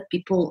things that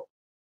people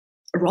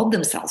rob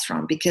themselves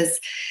from, because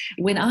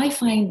when I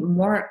find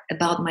more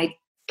about my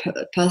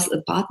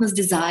partner's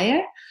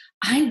desire,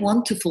 I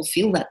want to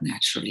fulfill that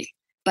naturally.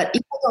 But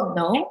if I don't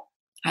know,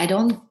 I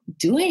don't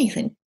do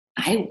anything.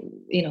 I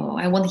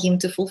want him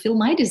to fulfill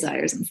my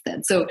desires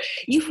instead. So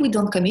if we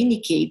don't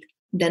communicate,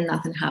 then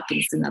nothing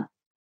happens in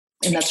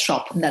that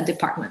shop, in that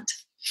department.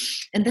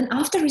 And then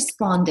after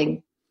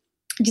responding,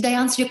 did I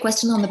answer your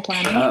question on the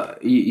planning?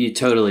 You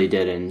totally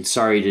did, and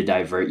sorry to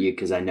divert you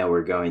because I know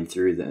we're going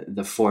through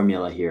the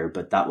formula here,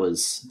 but that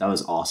was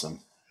awesome.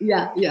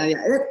 Yeah.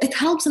 It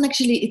helps, and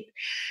actually,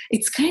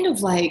 it's kind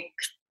of like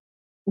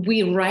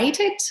we write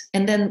it,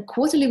 and then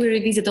quarterly we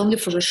revisit only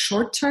for the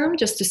short term,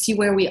 just to see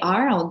where we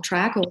are on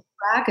track,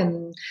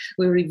 and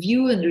we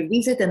review and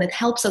revisit, and it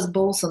helps us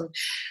both. On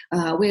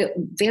we're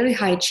very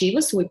high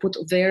achievers, so we put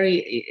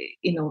very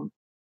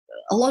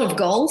a lot of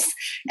goals,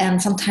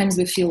 and sometimes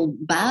we feel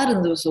bad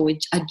and so we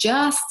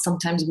adjust.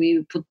 Sometimes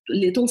we put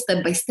little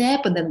step by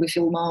step, and then we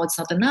feel, no, it's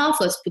not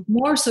enough, let's put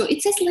more. So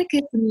it's just like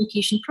a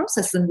communication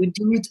process, and we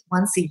do it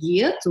once a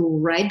year to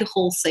write the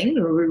whole thing,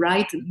 or we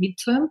write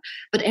midterm,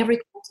 but every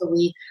quarter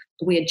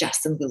we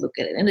adjust and we look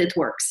at it, and it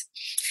works.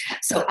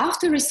 So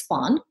after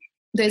respond,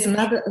 there's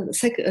another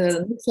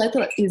next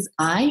letter is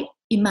I,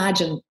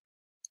 imagine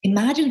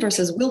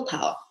versus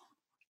willpower.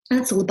 And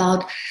it's all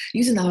about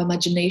using our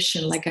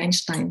imagination, like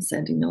Einstein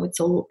said. It's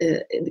all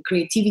the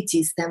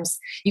creativity stems.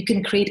 You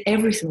can create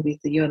everything with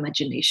your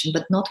imagination,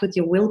 but not with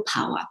your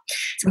willpower.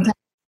 Sometimes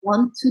we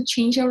want to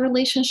change our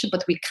relationship,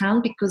 but we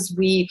can't because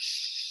we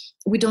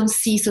don't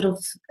see sort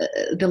of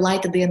the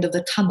light at the end of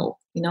the tunnel.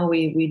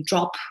 We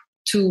drop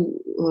too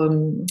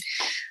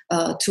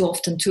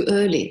often, too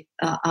early,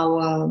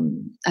 our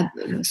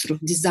sort of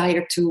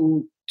desire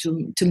to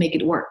make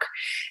it work.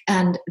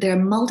 And there are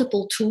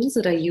multiple tools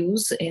that I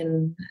use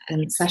in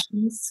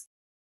sessions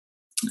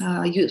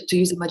to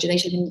use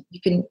imagination. And you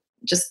can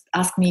just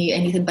ask me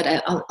anything, but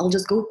I'll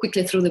just go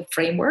quickly through the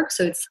framework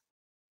so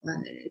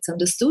it's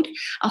understood.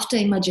 After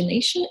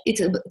imagination, it's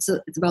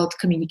about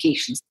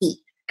communication. See,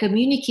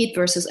 communicate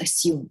versus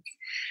assume.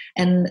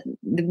 And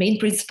the main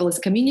principle is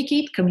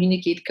communicate.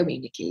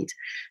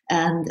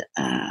 And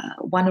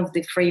one of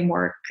the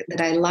framework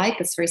that I like,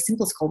 that's very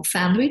simple, it's called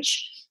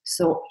sandwich.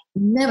 So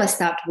never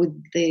start with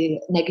the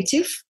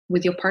negative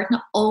with your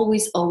partner.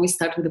 Always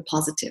start with the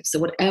positive. So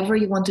whatever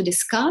you want to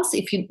discuss,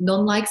 if you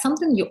don't like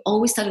something, you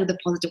always start with the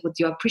positive, what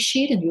you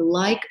appreciate and you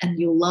like and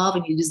you love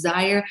and you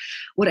desire,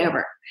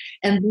 whatever.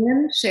 And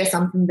then share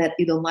something that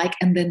you don't like,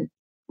 and then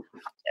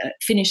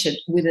finish it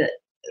with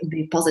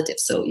the positive.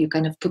 So you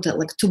kind of put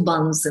like two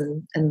buns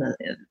and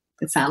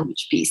the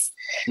sandwich piece.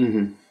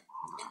 Mm-hmm.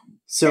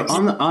 So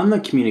on the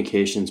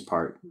communications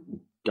part,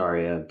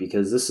 Daria,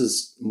 because this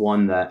is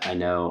one that I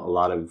know a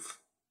lot of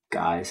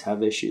guys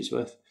have issues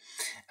with.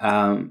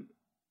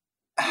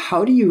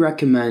 How do you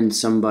recommend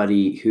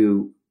somebody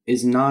who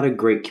is not a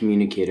great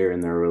communicator in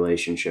their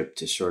relationship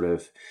to sort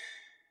of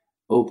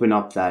open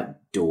up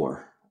that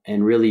door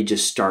and really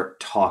just start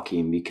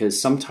talking? Because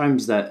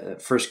sometimes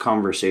that first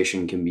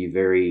conversation can be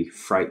very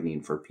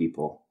frightening for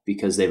people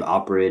because they've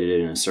operated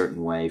in a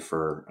certain way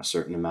for a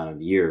certain amount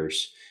of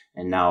years.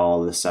 And now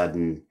all of a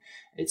sudden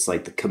it's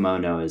like the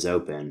kimono is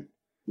open.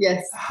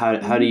 Yes.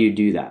 How do you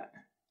do that?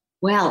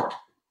 Well,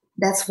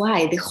 that's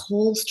why the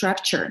whole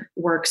structure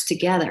works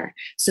together.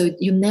 So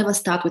you never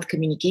start with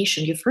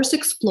communication. You first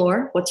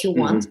explore what you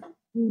want.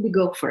 you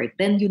go for it.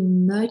 Then you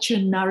nurture,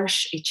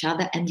 nourish each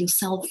other, and you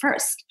self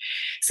first.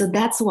 So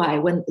that's why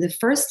when the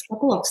first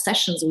couple of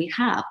sessions we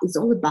have is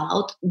all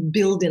about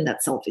building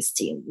that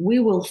self-esteem. We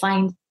will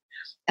find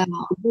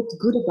what's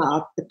good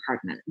about the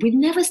partner. We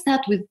never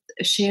start with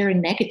sharing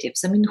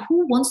negatives. I mean,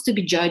 who wants to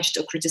be judged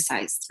or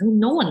criticized? I mean,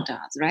 no one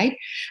does, right?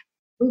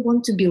 We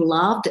want to be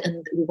loved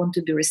and we want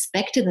to be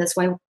respected. That's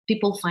why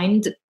people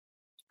find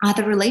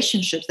other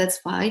relationships. That's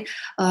why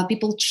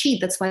people cheat.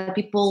 That's why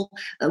people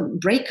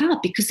break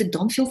up, because they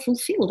don't feel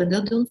fulfilled and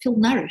they don't feel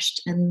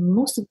nourished. And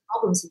most of the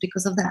problems is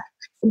because of that.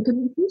 And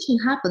communication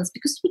happens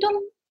because we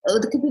don't,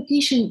 the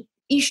communication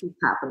issues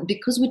happen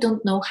because we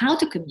don't know how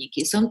to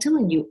communicate. So I'm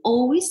telling you,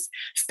 always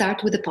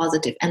start with the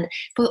positive. And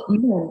for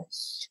men,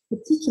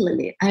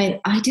 particularly,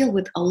 I deal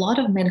with a lot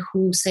of men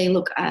who say,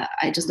 look,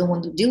 I just don't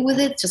want to deal with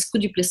it. Just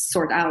could you please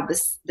sort out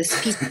this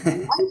piece of my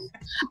life?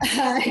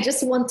 I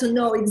just want to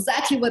know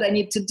exactly what I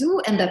need to do.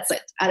 And that's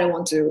it. I don't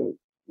want to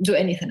do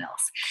anything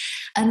else.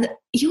 And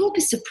you will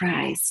be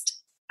surprised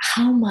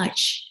how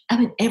much,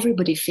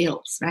 everybody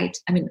feels, right?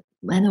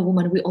 Man or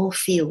woman, we all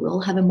feel, we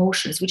all have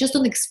emotions. We just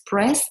don't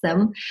express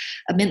them.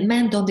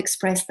 Men don't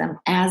express them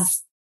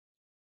as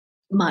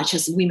much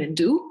as women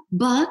do.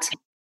 But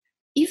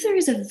if there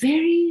is a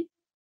very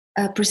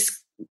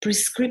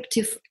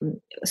prescriptive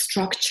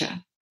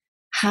structure,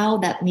 how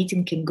that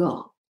meeting can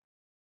go,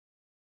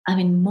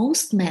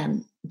 most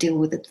men deal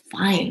with it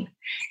fine.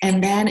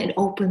 And then it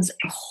opens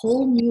a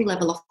whole new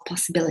level of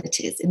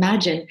possibilities.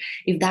 Imagine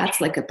if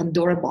that's like a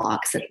Pandora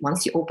box that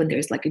once you open,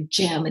 there's like a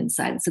gem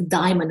inside, it's a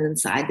diamond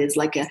inside, there's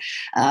like a,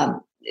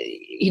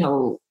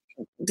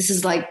 this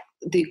is like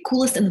the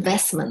coolest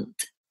investment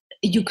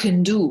you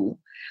can do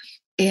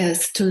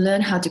is to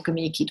learn how to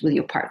communicate with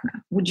your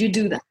partner. Would you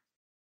do that?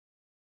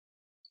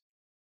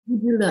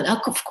 Would you learn?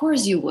 Of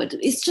course you would.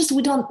 It's just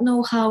we don't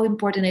know how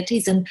important it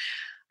is and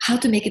how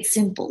to make it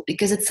simple,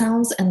 because it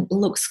sounds and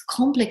looks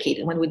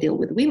complicated when we deal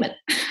with women.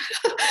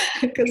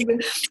 Because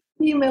the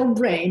female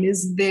brain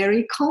is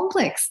very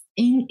complex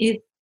in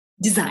its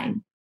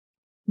design.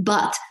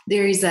 But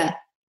there is a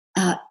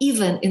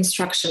even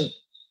instruction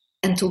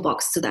and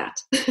toolbox to that.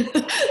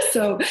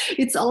 So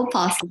it's all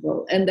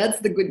possible. And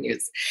that's the good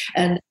news.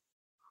 And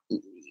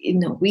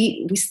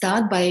we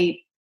start by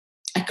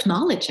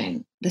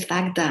acknowledging the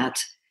fact that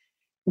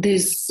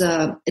there's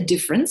a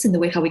difference in the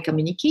way how we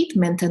communicate.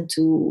 Men tend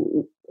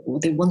to,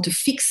 they want to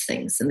fix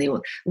things,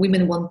 and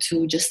women want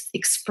to just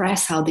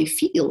express how they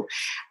feel.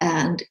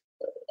 And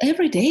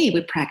every day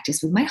we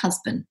practice with my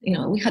husband.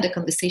 We had a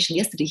conversation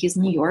yesterday. He's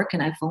in New York,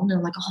 and I phoned and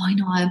I'm like,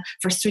 I'm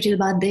frustrated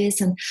about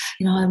this, and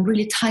I'm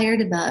really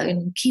tired about it,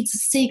 and kids are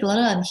sick, blah,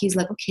 blah. And he's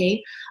like,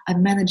 okay,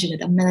 I'm managing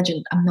it. I'm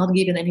not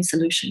giving any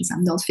solutions.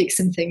 I'm not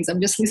fixing things.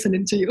 I'm just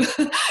listening to you.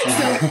 So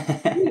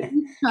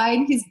he's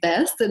trying his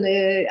best, and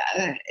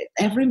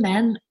every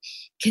man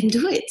can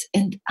do it.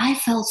 And I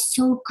felt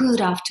so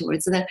good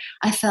afterwards that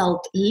I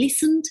felt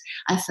listened,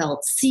 I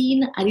felt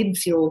seen. I didn't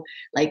feel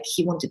like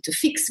he wanted to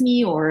fix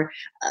me or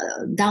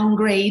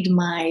downgrade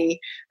my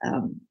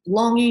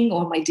longing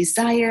or my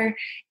desire.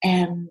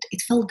 And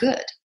it felt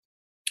good.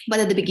 But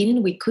at the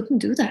beginning, we couldn't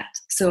do that.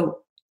 So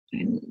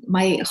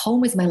my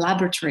home is my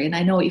laboratory, and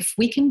I know if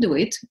we can do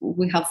it,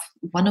 we have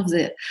one of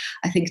the,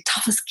 I think,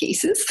 toughest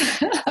cases.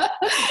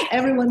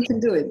 Everyone can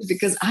do it,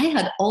 because I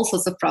had all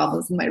sorts of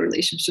problems in my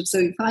relationship. So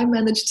if I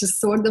manage to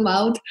sort them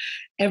out,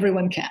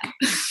 everyone can.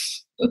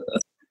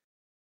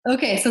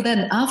 Okay, so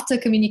then after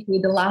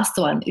communicate, the last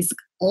one is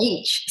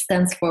H,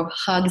 stands for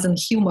hugs and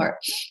humor.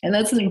 And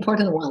that's an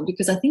important one,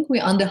 because I think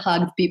we're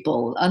underhugged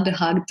people,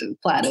 underhugged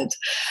planet.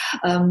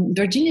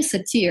 Virginia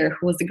Satir,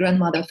 who was the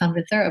grandmother of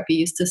family therapy,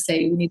 used to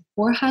say we need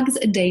 4 hugs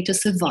a day to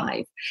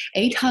survive,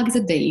 8 hugs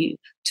a day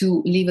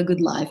to live a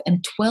good life,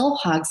 and 12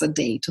 hugs a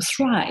day to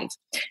thrive.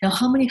 Now,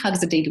 how many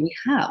hugs a day do we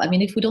have?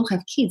 If we don't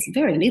have kids,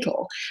 very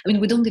little.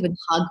 We don't even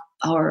hug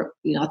our,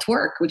 at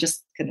work. We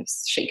just kind of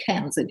shake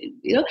hands, and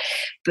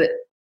but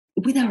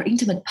with our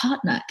intimate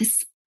partner,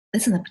 this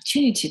is an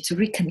opportunity to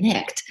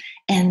reconnect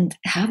and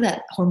have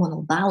that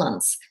hormonal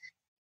balance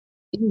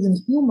using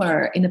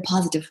humor in a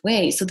positive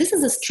way. So this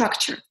is a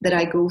structure that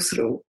I go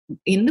through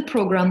in the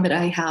program that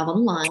I have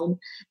online,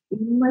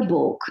 in my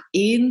book,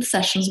 in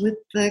sessions with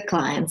the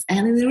clients,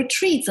 and in the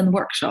retreats and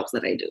workshops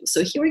that I do.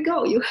 So here we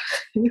go. You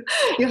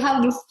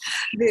have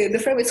the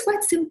framework. It's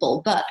quite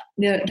simple, but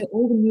there are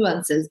all the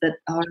nuances that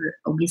are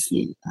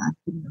obviously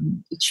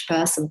each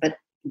person, but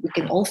we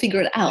can all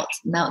figure it out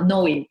now,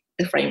 knowing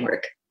the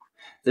framework.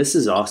 This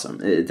is awesome.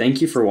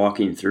 Thank you for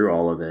walking through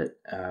all of it.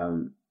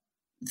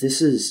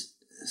 This is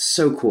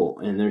so cool.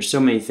 And there's so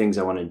many things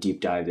I want to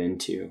deep dive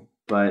into,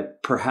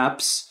 but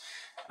perhaps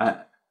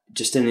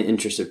just in the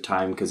interest of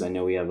time, because I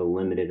know we have a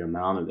limited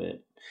amount of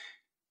it,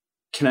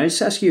 can I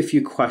just ask you a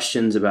few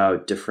questions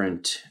about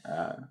different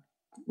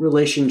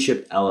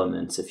relationship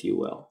elements, if you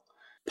will?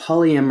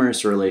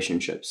 Polyamorous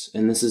relationships.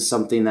 And this is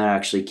something that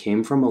actually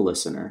came from a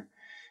listener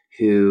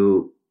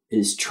who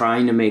is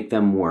trying to make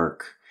them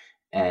work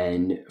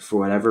and for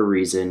whatever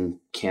reason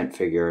can't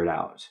figure it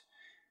out.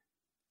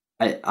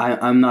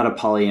 I'm not a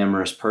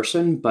polyamorous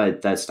person,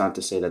 but that's not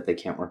to say that they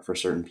can't work for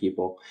certain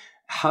people.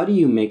 How do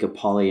you make a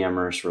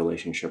polyamorous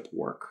relationship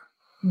work?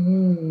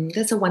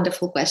 That's a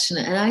wonderful question.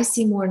 And I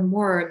see more and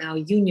more now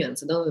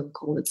unions. I don't even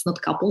call it, it's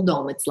not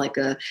coupledom. It's like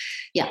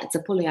it's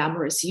a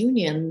polyamorous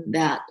union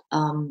that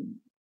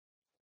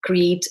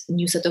create a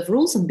new set of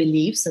rules and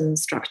beliefs and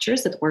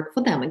structures that work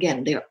for them.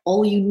 Again, they're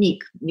all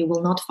unique. You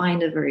will not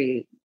find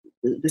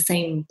the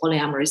same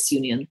polyamorous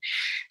union,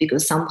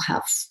 because some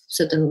have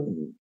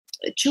certain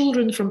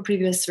children from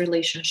previous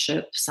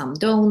relationships, some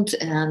don't,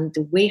 and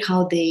the way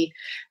how they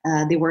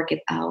work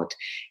it out.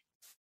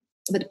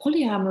 But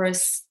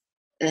polyamorous,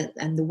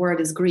 and the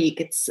word is Greek,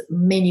 it's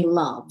many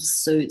loves.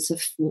 So it's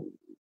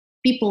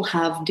people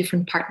have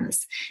different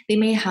partners. They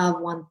may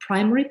have one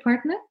primary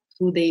partner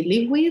who they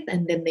live with,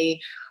 and then they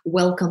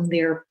welcome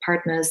their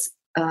partners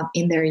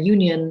in their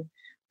union,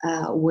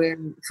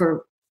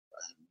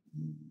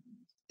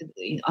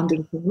 under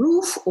the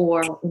roof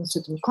or in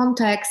certain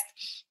context,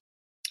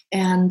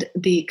 and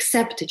they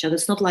accept each other.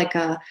 It's not like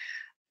a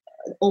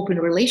open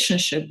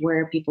relationship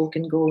where people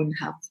can go and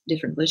have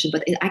different relationships,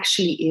 but it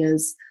actually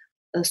is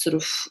a sort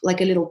of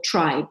like a little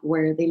tribe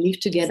where they live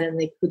together and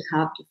they could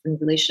have different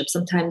relationships.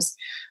 Sometimes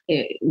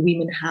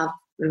women have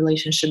a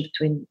relationship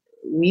between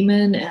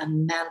women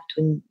and men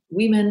between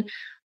women.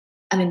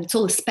 I mean, it's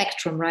all a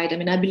spectrum, right? I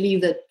mean, I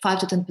believe that 5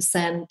 to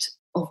 10%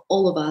 of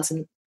all of us,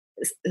 and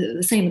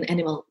the same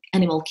in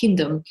animal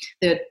kingdom,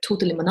 they're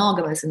totally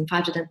monogamous, and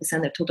 5 to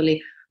 10% are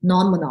totally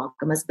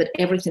non-monogamous, but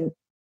everything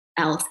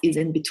else is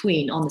in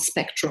between on the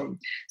spectrum.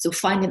 So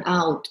finding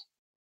out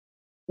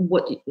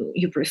what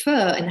you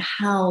prefer and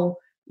how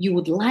you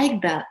would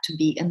like that to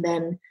be, and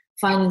then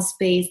finding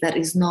space that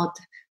is not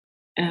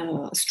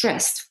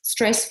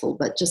stressful,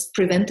 but just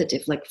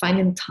preventative, like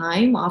finding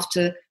time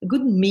after a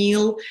good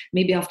meal,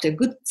 maybe after a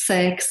good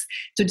sex,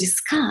 to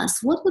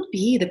discuss what would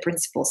be the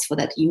principles for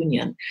that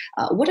union.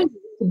 What are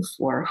you looking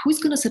for? Who's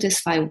going to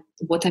satisfy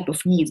what type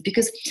of needs?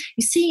 Because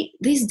you see,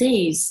 these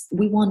days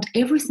we want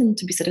everything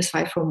to be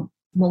satisfied from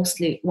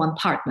mostly one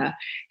partner,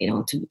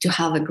 to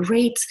have a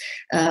great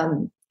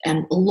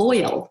and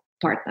loyal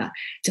partner,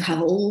 to have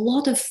a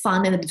lot of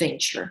fun and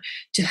adventure,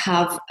 to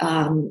have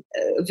a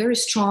very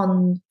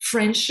strong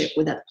friendship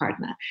with that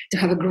partner, to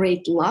have a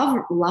great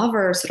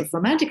lover sort of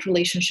romantic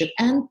relationship,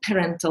 and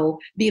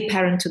be a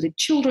parent to the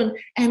children,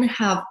 and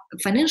have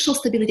financial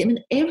stability. I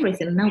mean,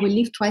 everything. Now we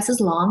live twice as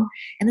long,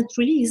 and it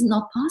really is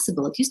not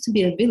possible. It used to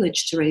be a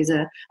village to raise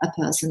a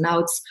person.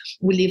 Now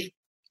we live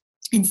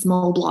in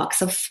small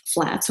blocks of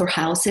flats or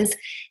houses,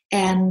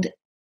 and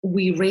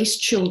we raise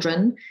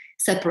children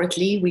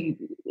separately.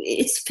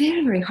 It's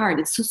very, very hard.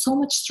 It's so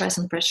much stress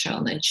and pressure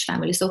on each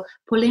family. So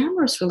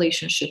polyamorous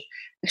relationship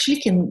actually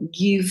can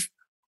give,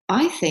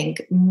 I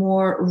think,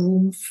 more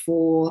room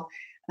for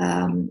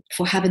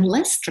having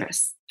less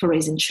stress for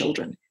raising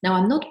children. Now,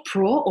 I'm not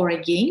pro or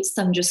against.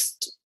 I'm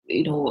just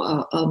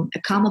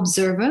a calm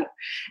observer.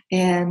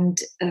 And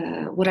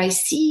what I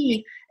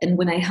see, and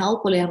when I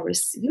help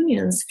polyamorous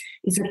unions,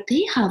 is that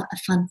they have a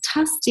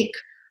fantastic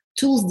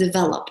tools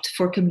developed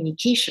for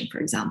communication, for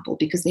example,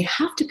 because they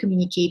have to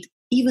communicate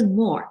even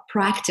more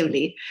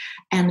proactively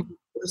and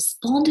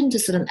responding to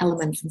certain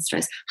elements and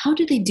stress. How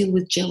do they deal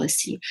with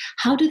jealousy?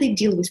 How do they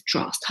deal with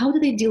trust? How do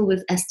they deal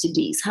with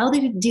STDs? How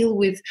do they deal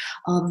with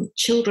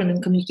children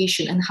and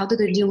communication? And how do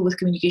they deal with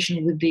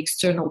communication with the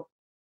external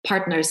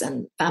partners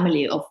and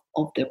family of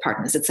their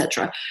partners,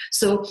 etc.?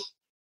 So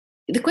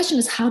the question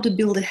is how to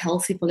build a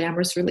healthy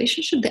polyamorous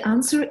relationship. The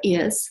answer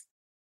is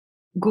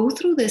go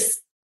through this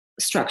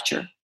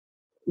structure.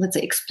 Let's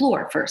say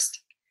explore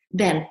first.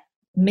 Then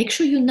make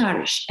sure you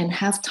nourish and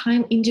have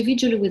time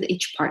individually with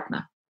each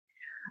partner.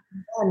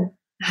 Then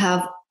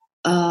have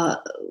the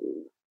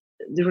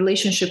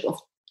relationship of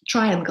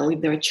triangle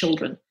if there are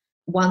children.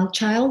 One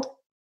child,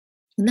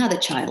 another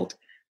child.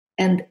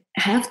 And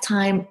have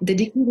time,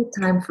 dedicated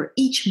time for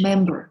each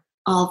member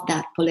of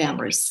that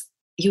polyamorous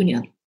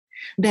union.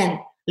 Then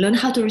learn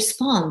how to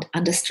respond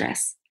under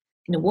stress.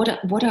 What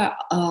are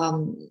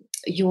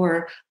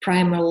your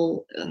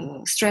primal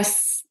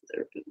stress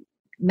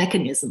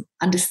mechanism?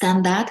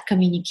 Understand that,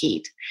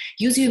 communicate.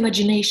 Use your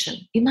imagination.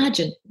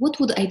 Imagine, what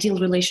would ideal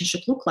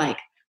relationship look like?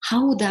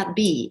 How would that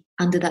be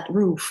under that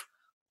roof,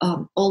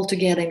 all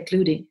together,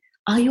 including?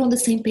 Are you on the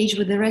same page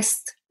with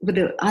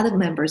the other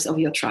members of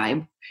your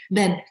tribe?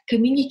 Then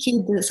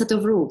communicate the set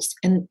of rules.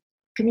 And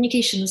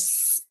communication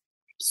is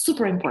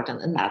super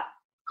important in that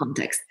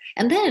context.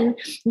 And then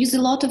use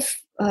a lot of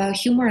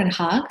humor and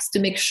hugs to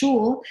make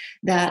sure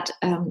that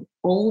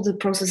all the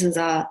processes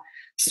are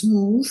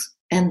smooth,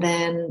 and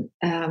then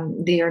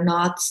they are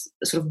not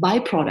sort of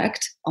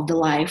byproduct of the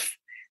life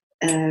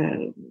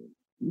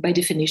by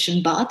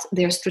definition, but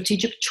they're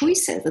strategic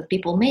choices that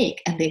people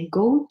make, and they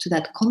go to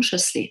that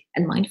consciously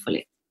and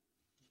mindfully.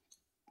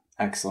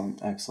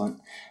 Excellent.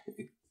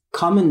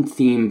 Common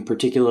theme,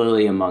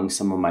 particularly among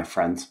some of my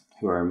friends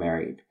who are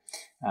married.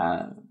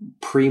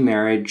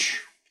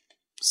 Pre-marriage,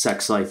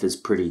 sex life is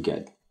pretty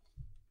good.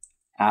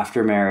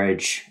 After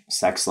marriage,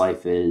 sex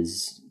life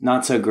is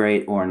not so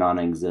great or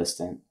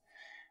non-existent.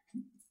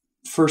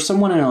 For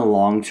someone in a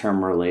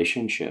long-term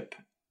relationship,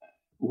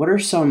 what are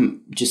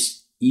some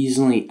just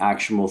easily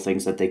actionable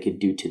things that they could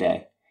do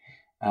today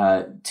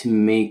to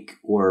make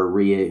or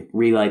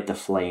relight the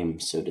flame,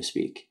 so to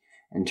speak,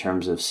 in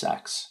terms of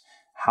sex?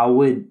 How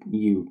would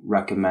you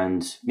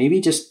recommend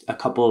maybe just a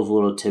couple of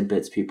little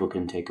tidbits people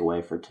can take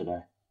away for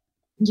today?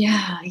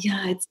 Yeah,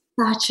 it's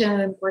such an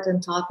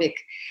important topic.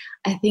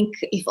 I think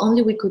if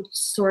only we could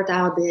sort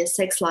out the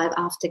sex life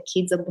after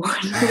kids are born,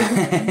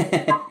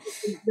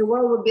 the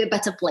world would be a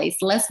better place.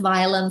 Less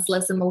violence,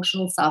 less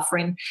emotional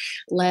suffering,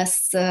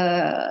 less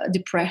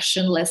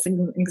depression, less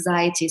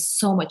anxiety,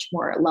 so much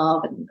more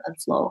love and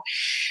flow.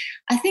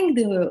 I think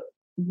the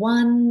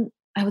one,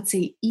 I would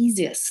say,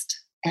 easiest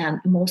and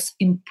most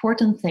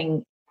important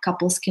thing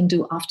couples can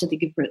do after they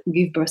give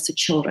birth to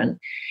children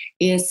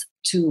is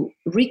to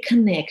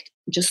reconnect,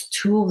 just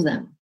two of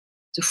them,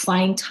 to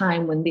find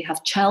time when they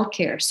have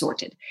childcare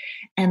sorted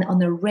and on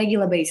a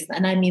regular basis,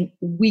 and I mean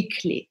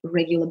weekly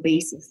regular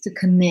basis, to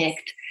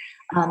connect,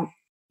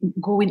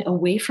 going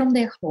away from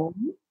their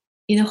home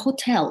in a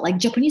hotel. Like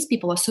Japanese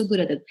people are so good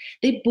at it.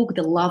 They book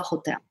the love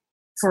hotel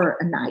for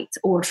a night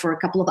or for a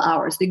couple of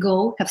hours. They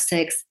go have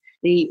sex,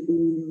 they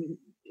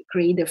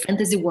create their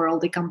fantasy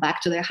world, they come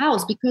back to their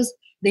house because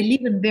they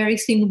live in very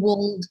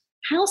thin-walled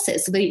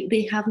houses. So they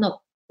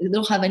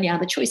don't have any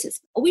other choices.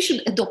 We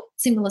should adopt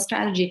similar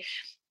strategy.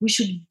 We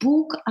should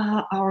book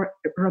our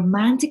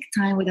romantic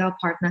time with our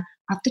partner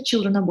after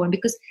children are born,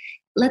 because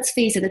let's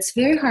face it, it's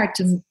very hard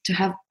to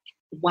have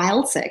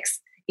wild sex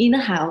in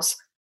a house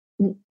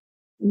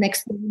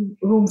next to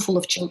a room full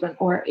of children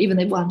or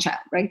even one child,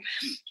 right?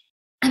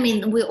 I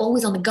mean, we're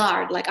always on the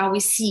guard. Like, are we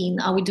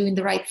seen? Are we doing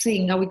the right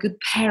thing? Are we good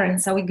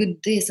parents? Are we good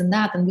this and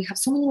that? And we have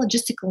so many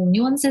logistical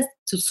nuances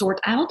to sort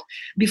out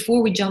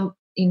before we jump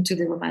into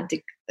the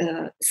romantic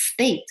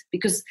state.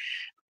 Because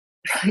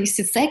you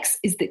see, sex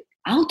is the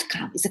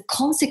outcome, is a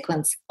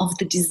consequence of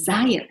the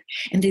desire.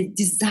 And the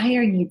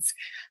desire needs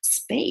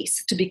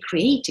space to be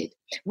created.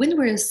 When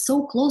we're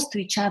so close to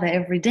each other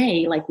every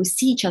day, like we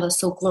see each other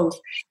so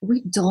close,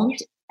 we don't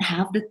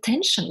have the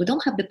tension, we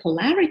don't have the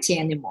polarity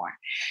anymore.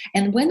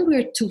 And when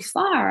we're too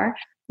far,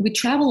 we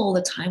travel all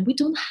the time, we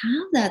don't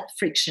have that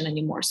friction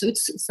anymore. So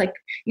it's like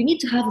you need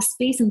to have a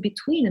space in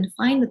between and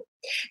find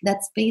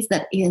that space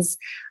that is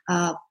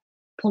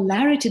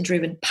polarity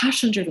driven,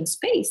 passion driven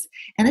space.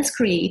 And it's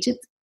created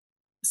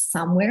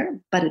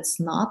somewhere, but it's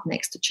not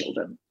next to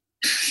children.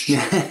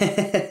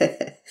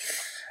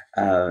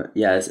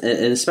 Yes,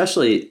 and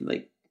especially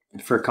like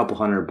for a couple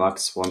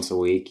 $100 once a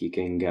week, you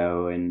can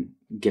go and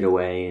get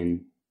away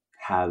and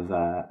have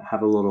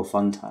a little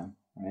fun time,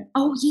 right?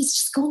 Oh yes,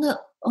 just go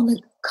on a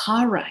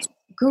car ride.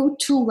 Go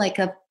to like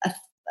a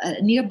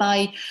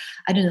nearby,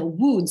 I don't know,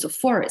 woods or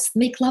forest.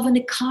 Make love in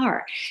a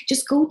car.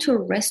 Just go to a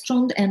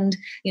restaurant and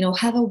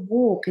have a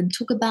walk and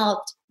talk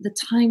about the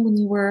time when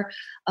you were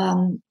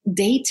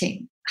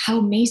dating. How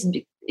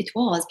amazing it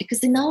was,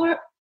 because in our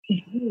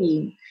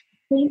brain,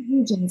 same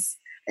regions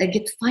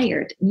get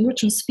fired,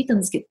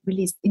 neurotransmitters get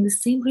released in the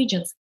same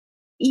regions,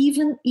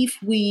 even if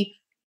we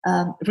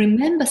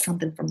remember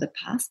something from the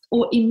past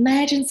or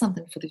imagine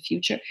something for the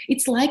future.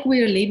 It's like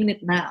we're living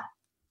it now.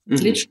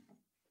 Mm-hmm. Literally,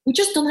 we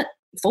just don't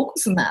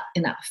focus on that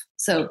enough.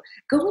 So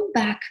going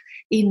back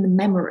in the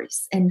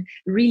memories and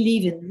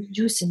reliving,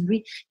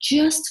 reducing,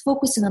 just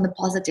focusing on the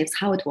positives,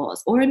 how it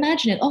was, or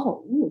imagine it.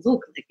 Oh,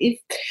 look!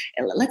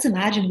 Let's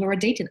imagine we were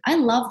dating. I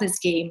love this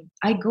game.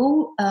 I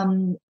go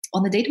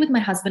on a date with my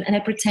husband and I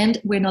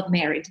pretend we're not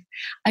married.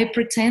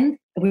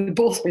 We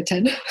both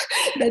pretend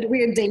that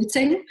we're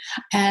dating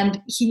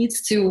and he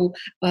needs to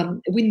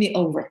win me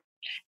over.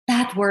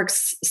 That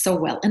works so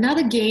well.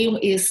 Another game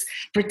is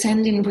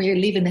pretending we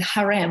live in a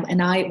harem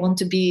and I want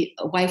to be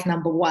wife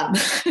number one.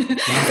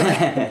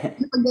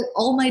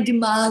 All my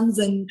demands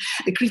and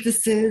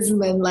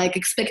criticism and like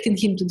expecting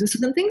him to do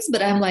certain things,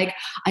 but I'm like,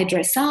 I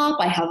dress up,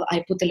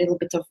 I put a little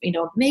bit of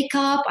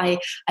makeup, I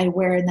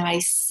wear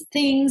nice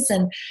things,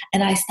 and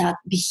I start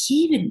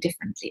behaving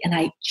differently, and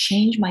I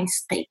change my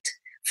state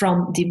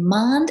from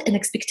demand and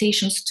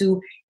expectations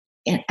to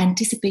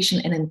anticipation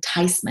and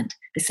enticement.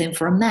 The same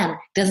for a man.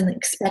 Doesn't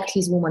expect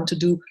his woman to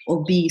do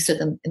or be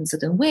in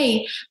certain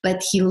way,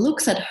 but he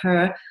looks at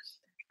her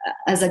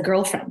as a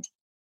girlfriend.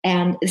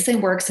 And the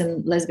same works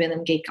in lesbian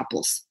and gay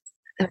couples.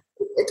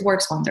 It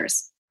works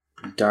wonders.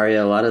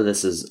 Daria, a lot of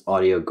this is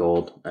audio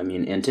gold. I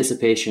mean,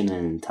 anticipation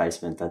and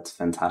enticement, that's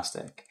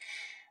fantastic.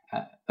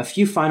 A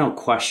few final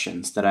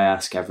questions that I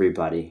ask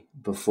everybody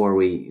before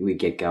we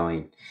get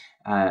going.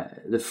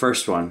 The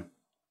first one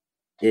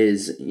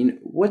is,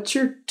 what's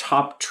your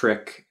top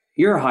trick?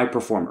 You're a high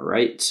performer,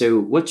 right? So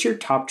what's your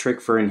top trick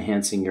for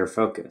enhancing your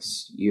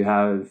focus? You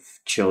have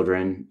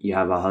children, you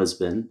have a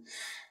husband.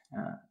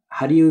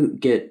 How do you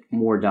get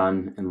more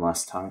done in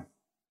less time?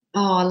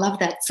 Oh, I love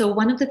that. So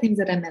one of the things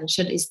that I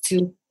mentioned is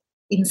to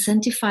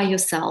incentivize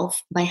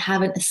yourself by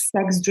having a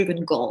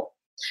sex-driven goal.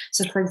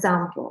 So, for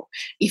example,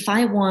 if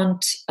I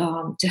want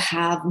to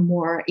have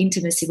more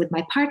intimacy with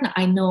my partner,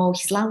 I know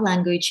his love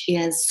language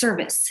is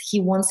service. He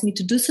wants me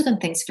to do certain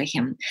things for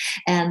him,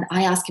 and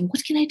I ask him,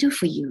 "What can I do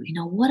for you?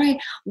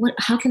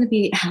 How can I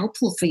be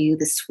helpful for you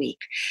this week?"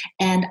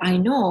 And I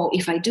know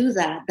if I do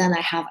that, then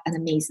I have an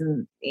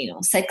amazing,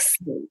 sex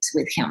date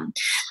with him.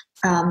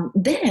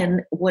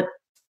 Then what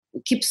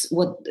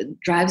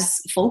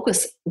drives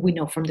focus, we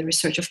know from the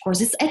research, of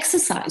course, is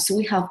exercise. So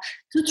we have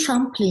 2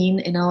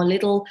 trampoline in our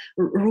little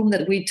room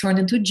that we turned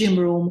into a gym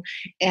room,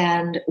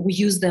 and we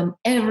use them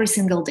every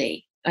single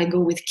day. I go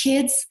with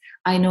kids.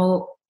 I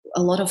know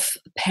a lot of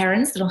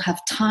parents that don't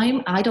have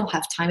time. I don't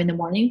have time in the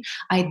morning.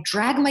 I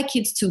drag my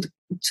kids to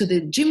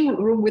the gym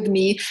room with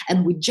me,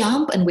 and we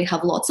jump and we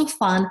have lots of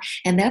fun.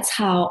 And that's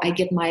how I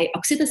get my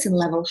oxytocin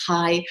level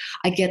high.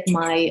 I get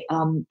my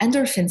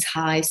endorphins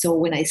high. So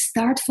when I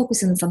start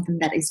focusing on something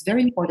that is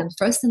very important,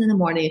 first thing in the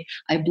morning,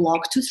 I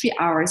block 2-3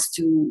 hours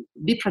to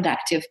be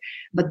productive.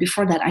 But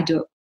before that, I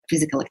do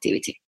physical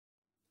activity.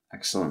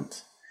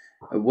 Excellent.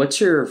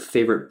 What's your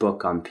favorite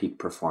book on peak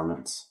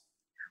performance?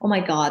 Oh my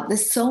God,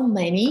 there's so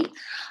many,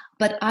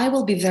 but I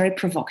will be very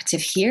provocative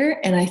here.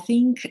 And I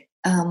think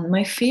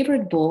my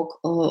favorite book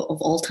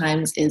of all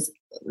times is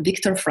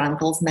Viktor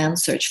Frankl's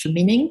Man's Search for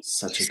Meaning.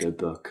 Such a good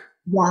book.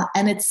 Yeah,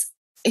 and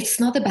it's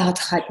not about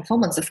high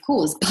performance, of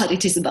course, but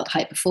it is about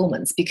high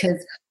performance,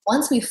 because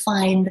once we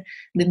find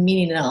the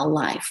meaning in our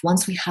life,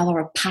 once we have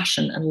our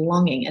passion and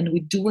longing and we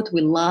do what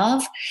we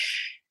love,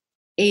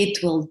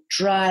 it will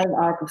drive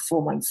our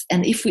performance.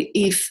 And if we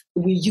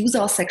use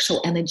our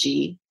sexual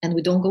energy and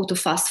we don't go to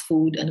fast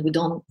food and we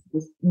don't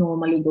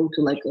normally go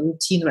to like a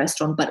routine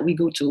restaurant, but we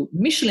go to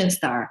Michelin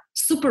star,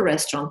 super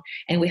restaurant,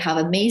 and we have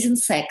amazing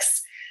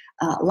sex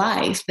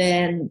life,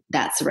 then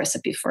that's a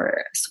recipe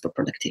for super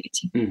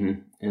productivity.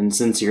 Mm-hmm. And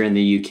since you're in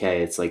the UK,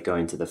 it's like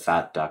going to the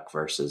Fat Duck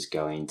versus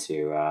going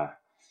to,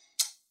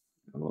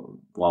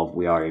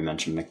 we already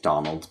mentioned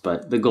McDonald's,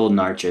 but the Golden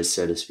Arches,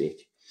 so to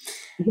speak.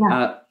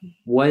 Yeah.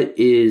 What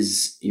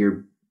is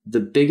the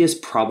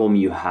biggest problem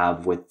you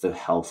have with the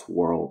health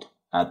world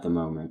at the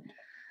moment?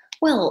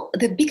 Well,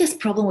 the biggest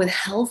problem with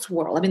health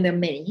world, I mean, there are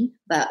many,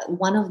 but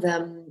one of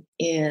them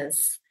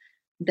is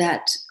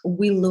that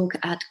we look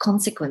at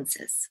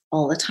consequences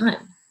all the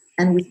time,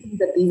 and we think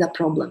that these are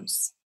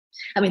problems.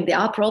 I mean, they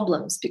are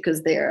problems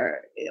because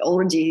they're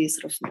already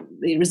sort of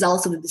the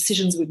results of the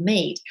decisions we've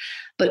made,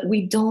 but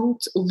we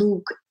don't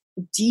look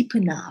deep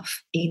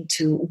enough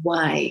into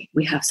why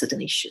we have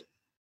certain issues.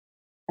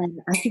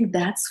 And I think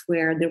that's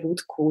where the root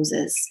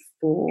causes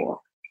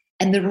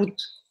and the root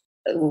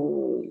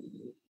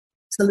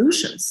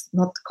solutions,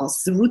 not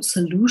causes, the root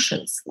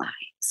solutions lie.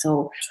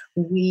 So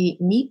we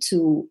need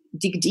to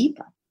dig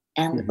deeper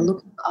and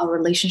look at our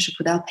relationship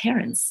with our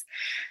parents,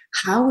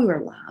 how we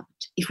were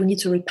loved, if we need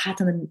to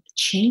repattern and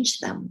change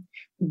them,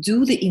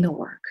 do the inner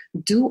work,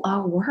 do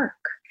our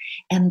work,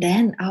 and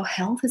then our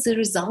health is a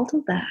result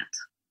of that.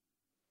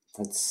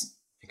 That's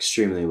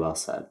extremely well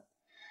said.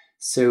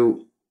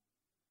 So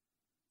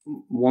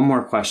one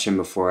more question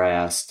before I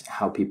ask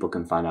how people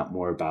can find out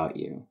more about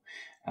you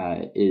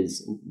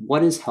is,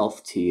 what is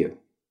health to you?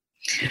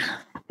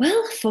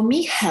 Well, for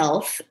me,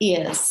 health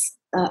is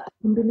a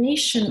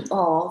combination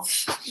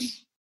of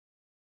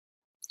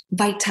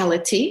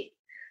vitality,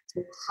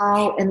 so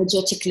how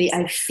energetically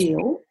I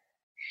feel,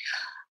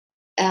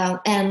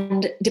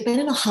 and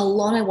depending on how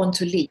long I want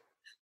to live,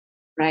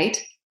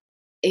 right,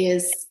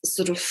 is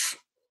sort of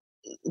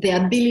the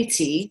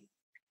ability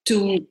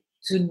to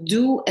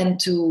do and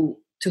to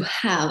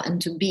have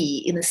and to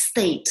be in a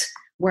state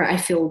where I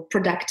feel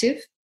productive,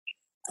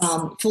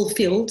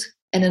 fulfilled,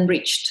 and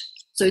enriched.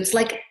 So it's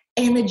like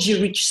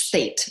energy-rich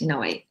state in a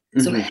way.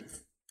 Mm-hmm. So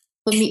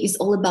for me, it's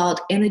all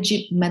about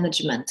energy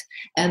management,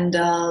 and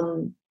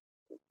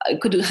it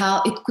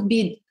could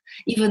be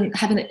even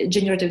having a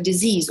degenerative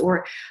disease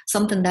or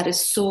something that is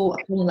so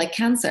appalling like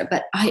cancer.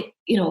 But I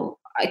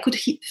could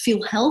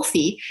feel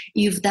healthy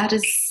if that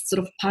is sort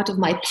of part of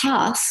my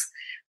path.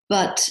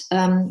 But,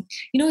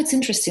 it's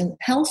interesting.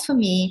 Health for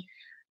me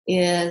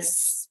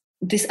is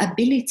this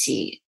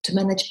ability to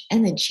manage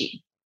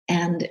energy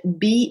and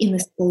be in a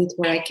state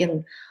where I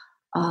can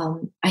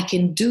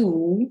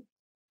do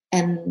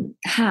and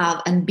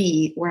have and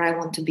be where I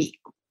want to be.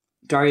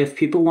 Daria, if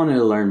people wanted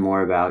to learn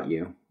more about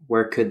you,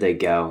 where could they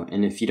go?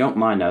 And if you don't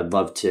mind, I'd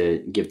love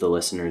to give the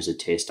listeners a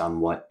taste on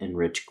what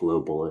Enrich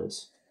Global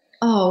is.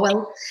 Oh,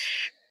 well,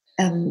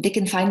 they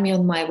can find me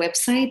on my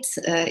website.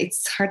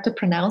 It's hard to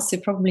pronounce.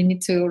 You probably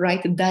need to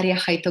write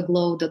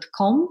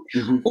dariahaitoglu.com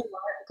or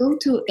go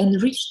to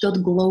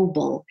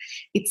enrich.global.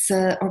 It's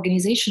an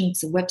organization,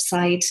 it's a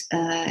website,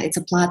 it's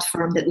a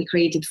platform that we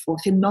created for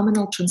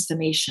phenomenal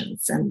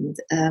transformations. And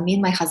me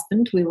and my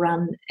husband, we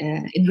run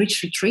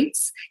Enrich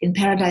retreats in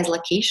paradise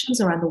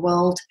locations around the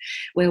world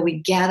where we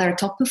gather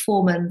top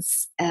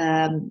performance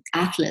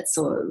athletes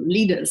or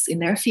leaders in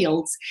their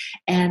fields.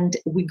 And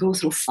we go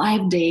through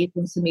 5-day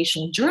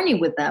transformational journey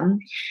with them,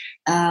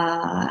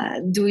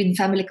 doing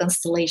family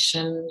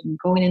constellation,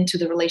 going into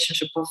the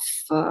relationship of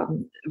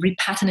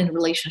repatterning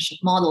relationship relationship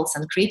models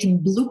and creating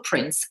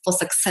blueprints for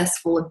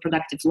successful and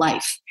productive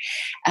life.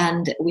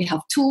 And we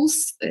have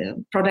tools,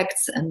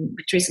 products, and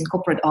retreats and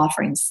corporate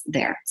offerings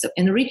there. So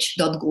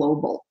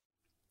enrich.global.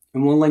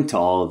 And we'll link to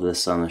all of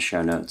this on the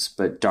show notes.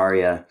 But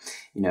Daria,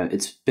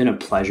 it's been a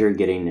pleasure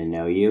getting to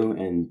know you.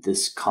 And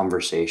this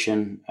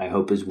conversation, I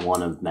hope, is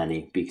one of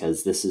many,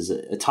 because this is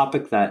a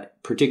topic that,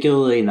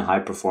 particularly in the high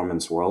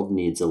performance world,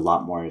 needs a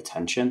lot more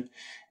attention.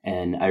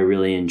 And I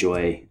really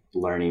enjoy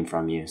learning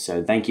from you.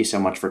 So thank you so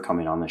much for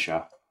coming on the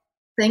show.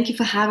 Thank you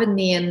for having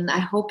me. And I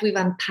hope we've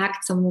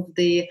unpacked some of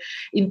the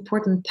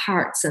important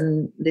parts,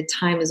 and the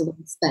time is well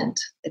spent.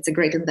 It's a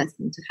great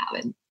investment to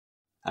have it.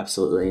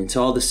 Absolutely. And to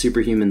all the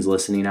superhumans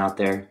listening out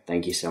there,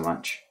 thank you so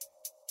much.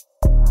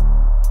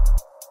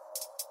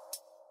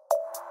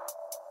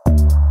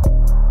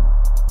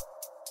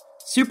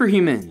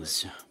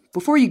 Superhumans,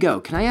 before you go,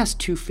 can I ask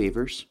 2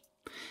 favors?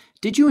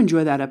 Did you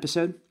enjoy that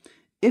episode?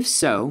 If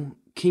so,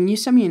 can you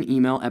send me an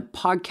email at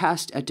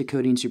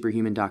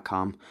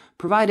podcast@decodingsuperhuman.com?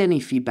 Provide any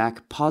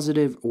feedback,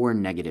 positive or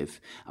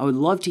negative. I would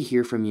love to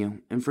hear from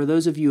you. And for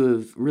those of you who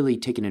have really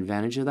taken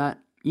advantage of that,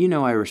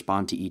 I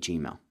respond to each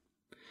email.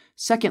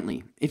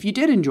 Secondly, if you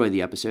did enjoy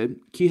the episode,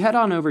 can you head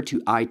on over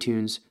to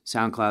iTunes,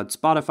 SoundCloud,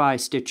 Spotify,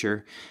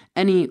 Stitcher,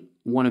 any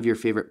one of your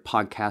favorite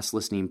podcast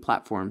listening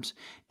platforms,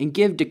 and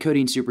give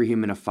Decoding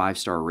Superhuman a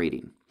 5-star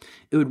rating.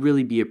 It would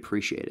really be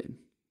appreciated.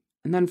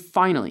 And then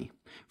finally,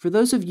 for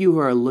those of you who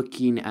are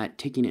looking at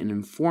taking an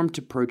informed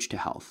approach to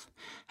health,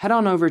 head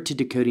on over to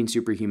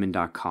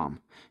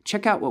decodingsuperhuman.com.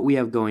 Check out what we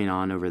have going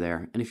on over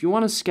there. And if you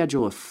want to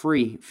schedule a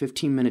free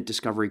 15-minute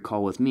discovery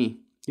call with me,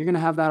 you're going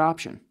to have that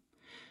option.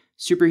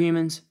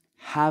 Superhumans,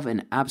 have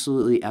an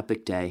absolutely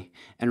epic day,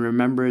 and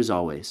remember, as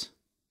always,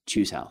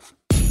 choose health.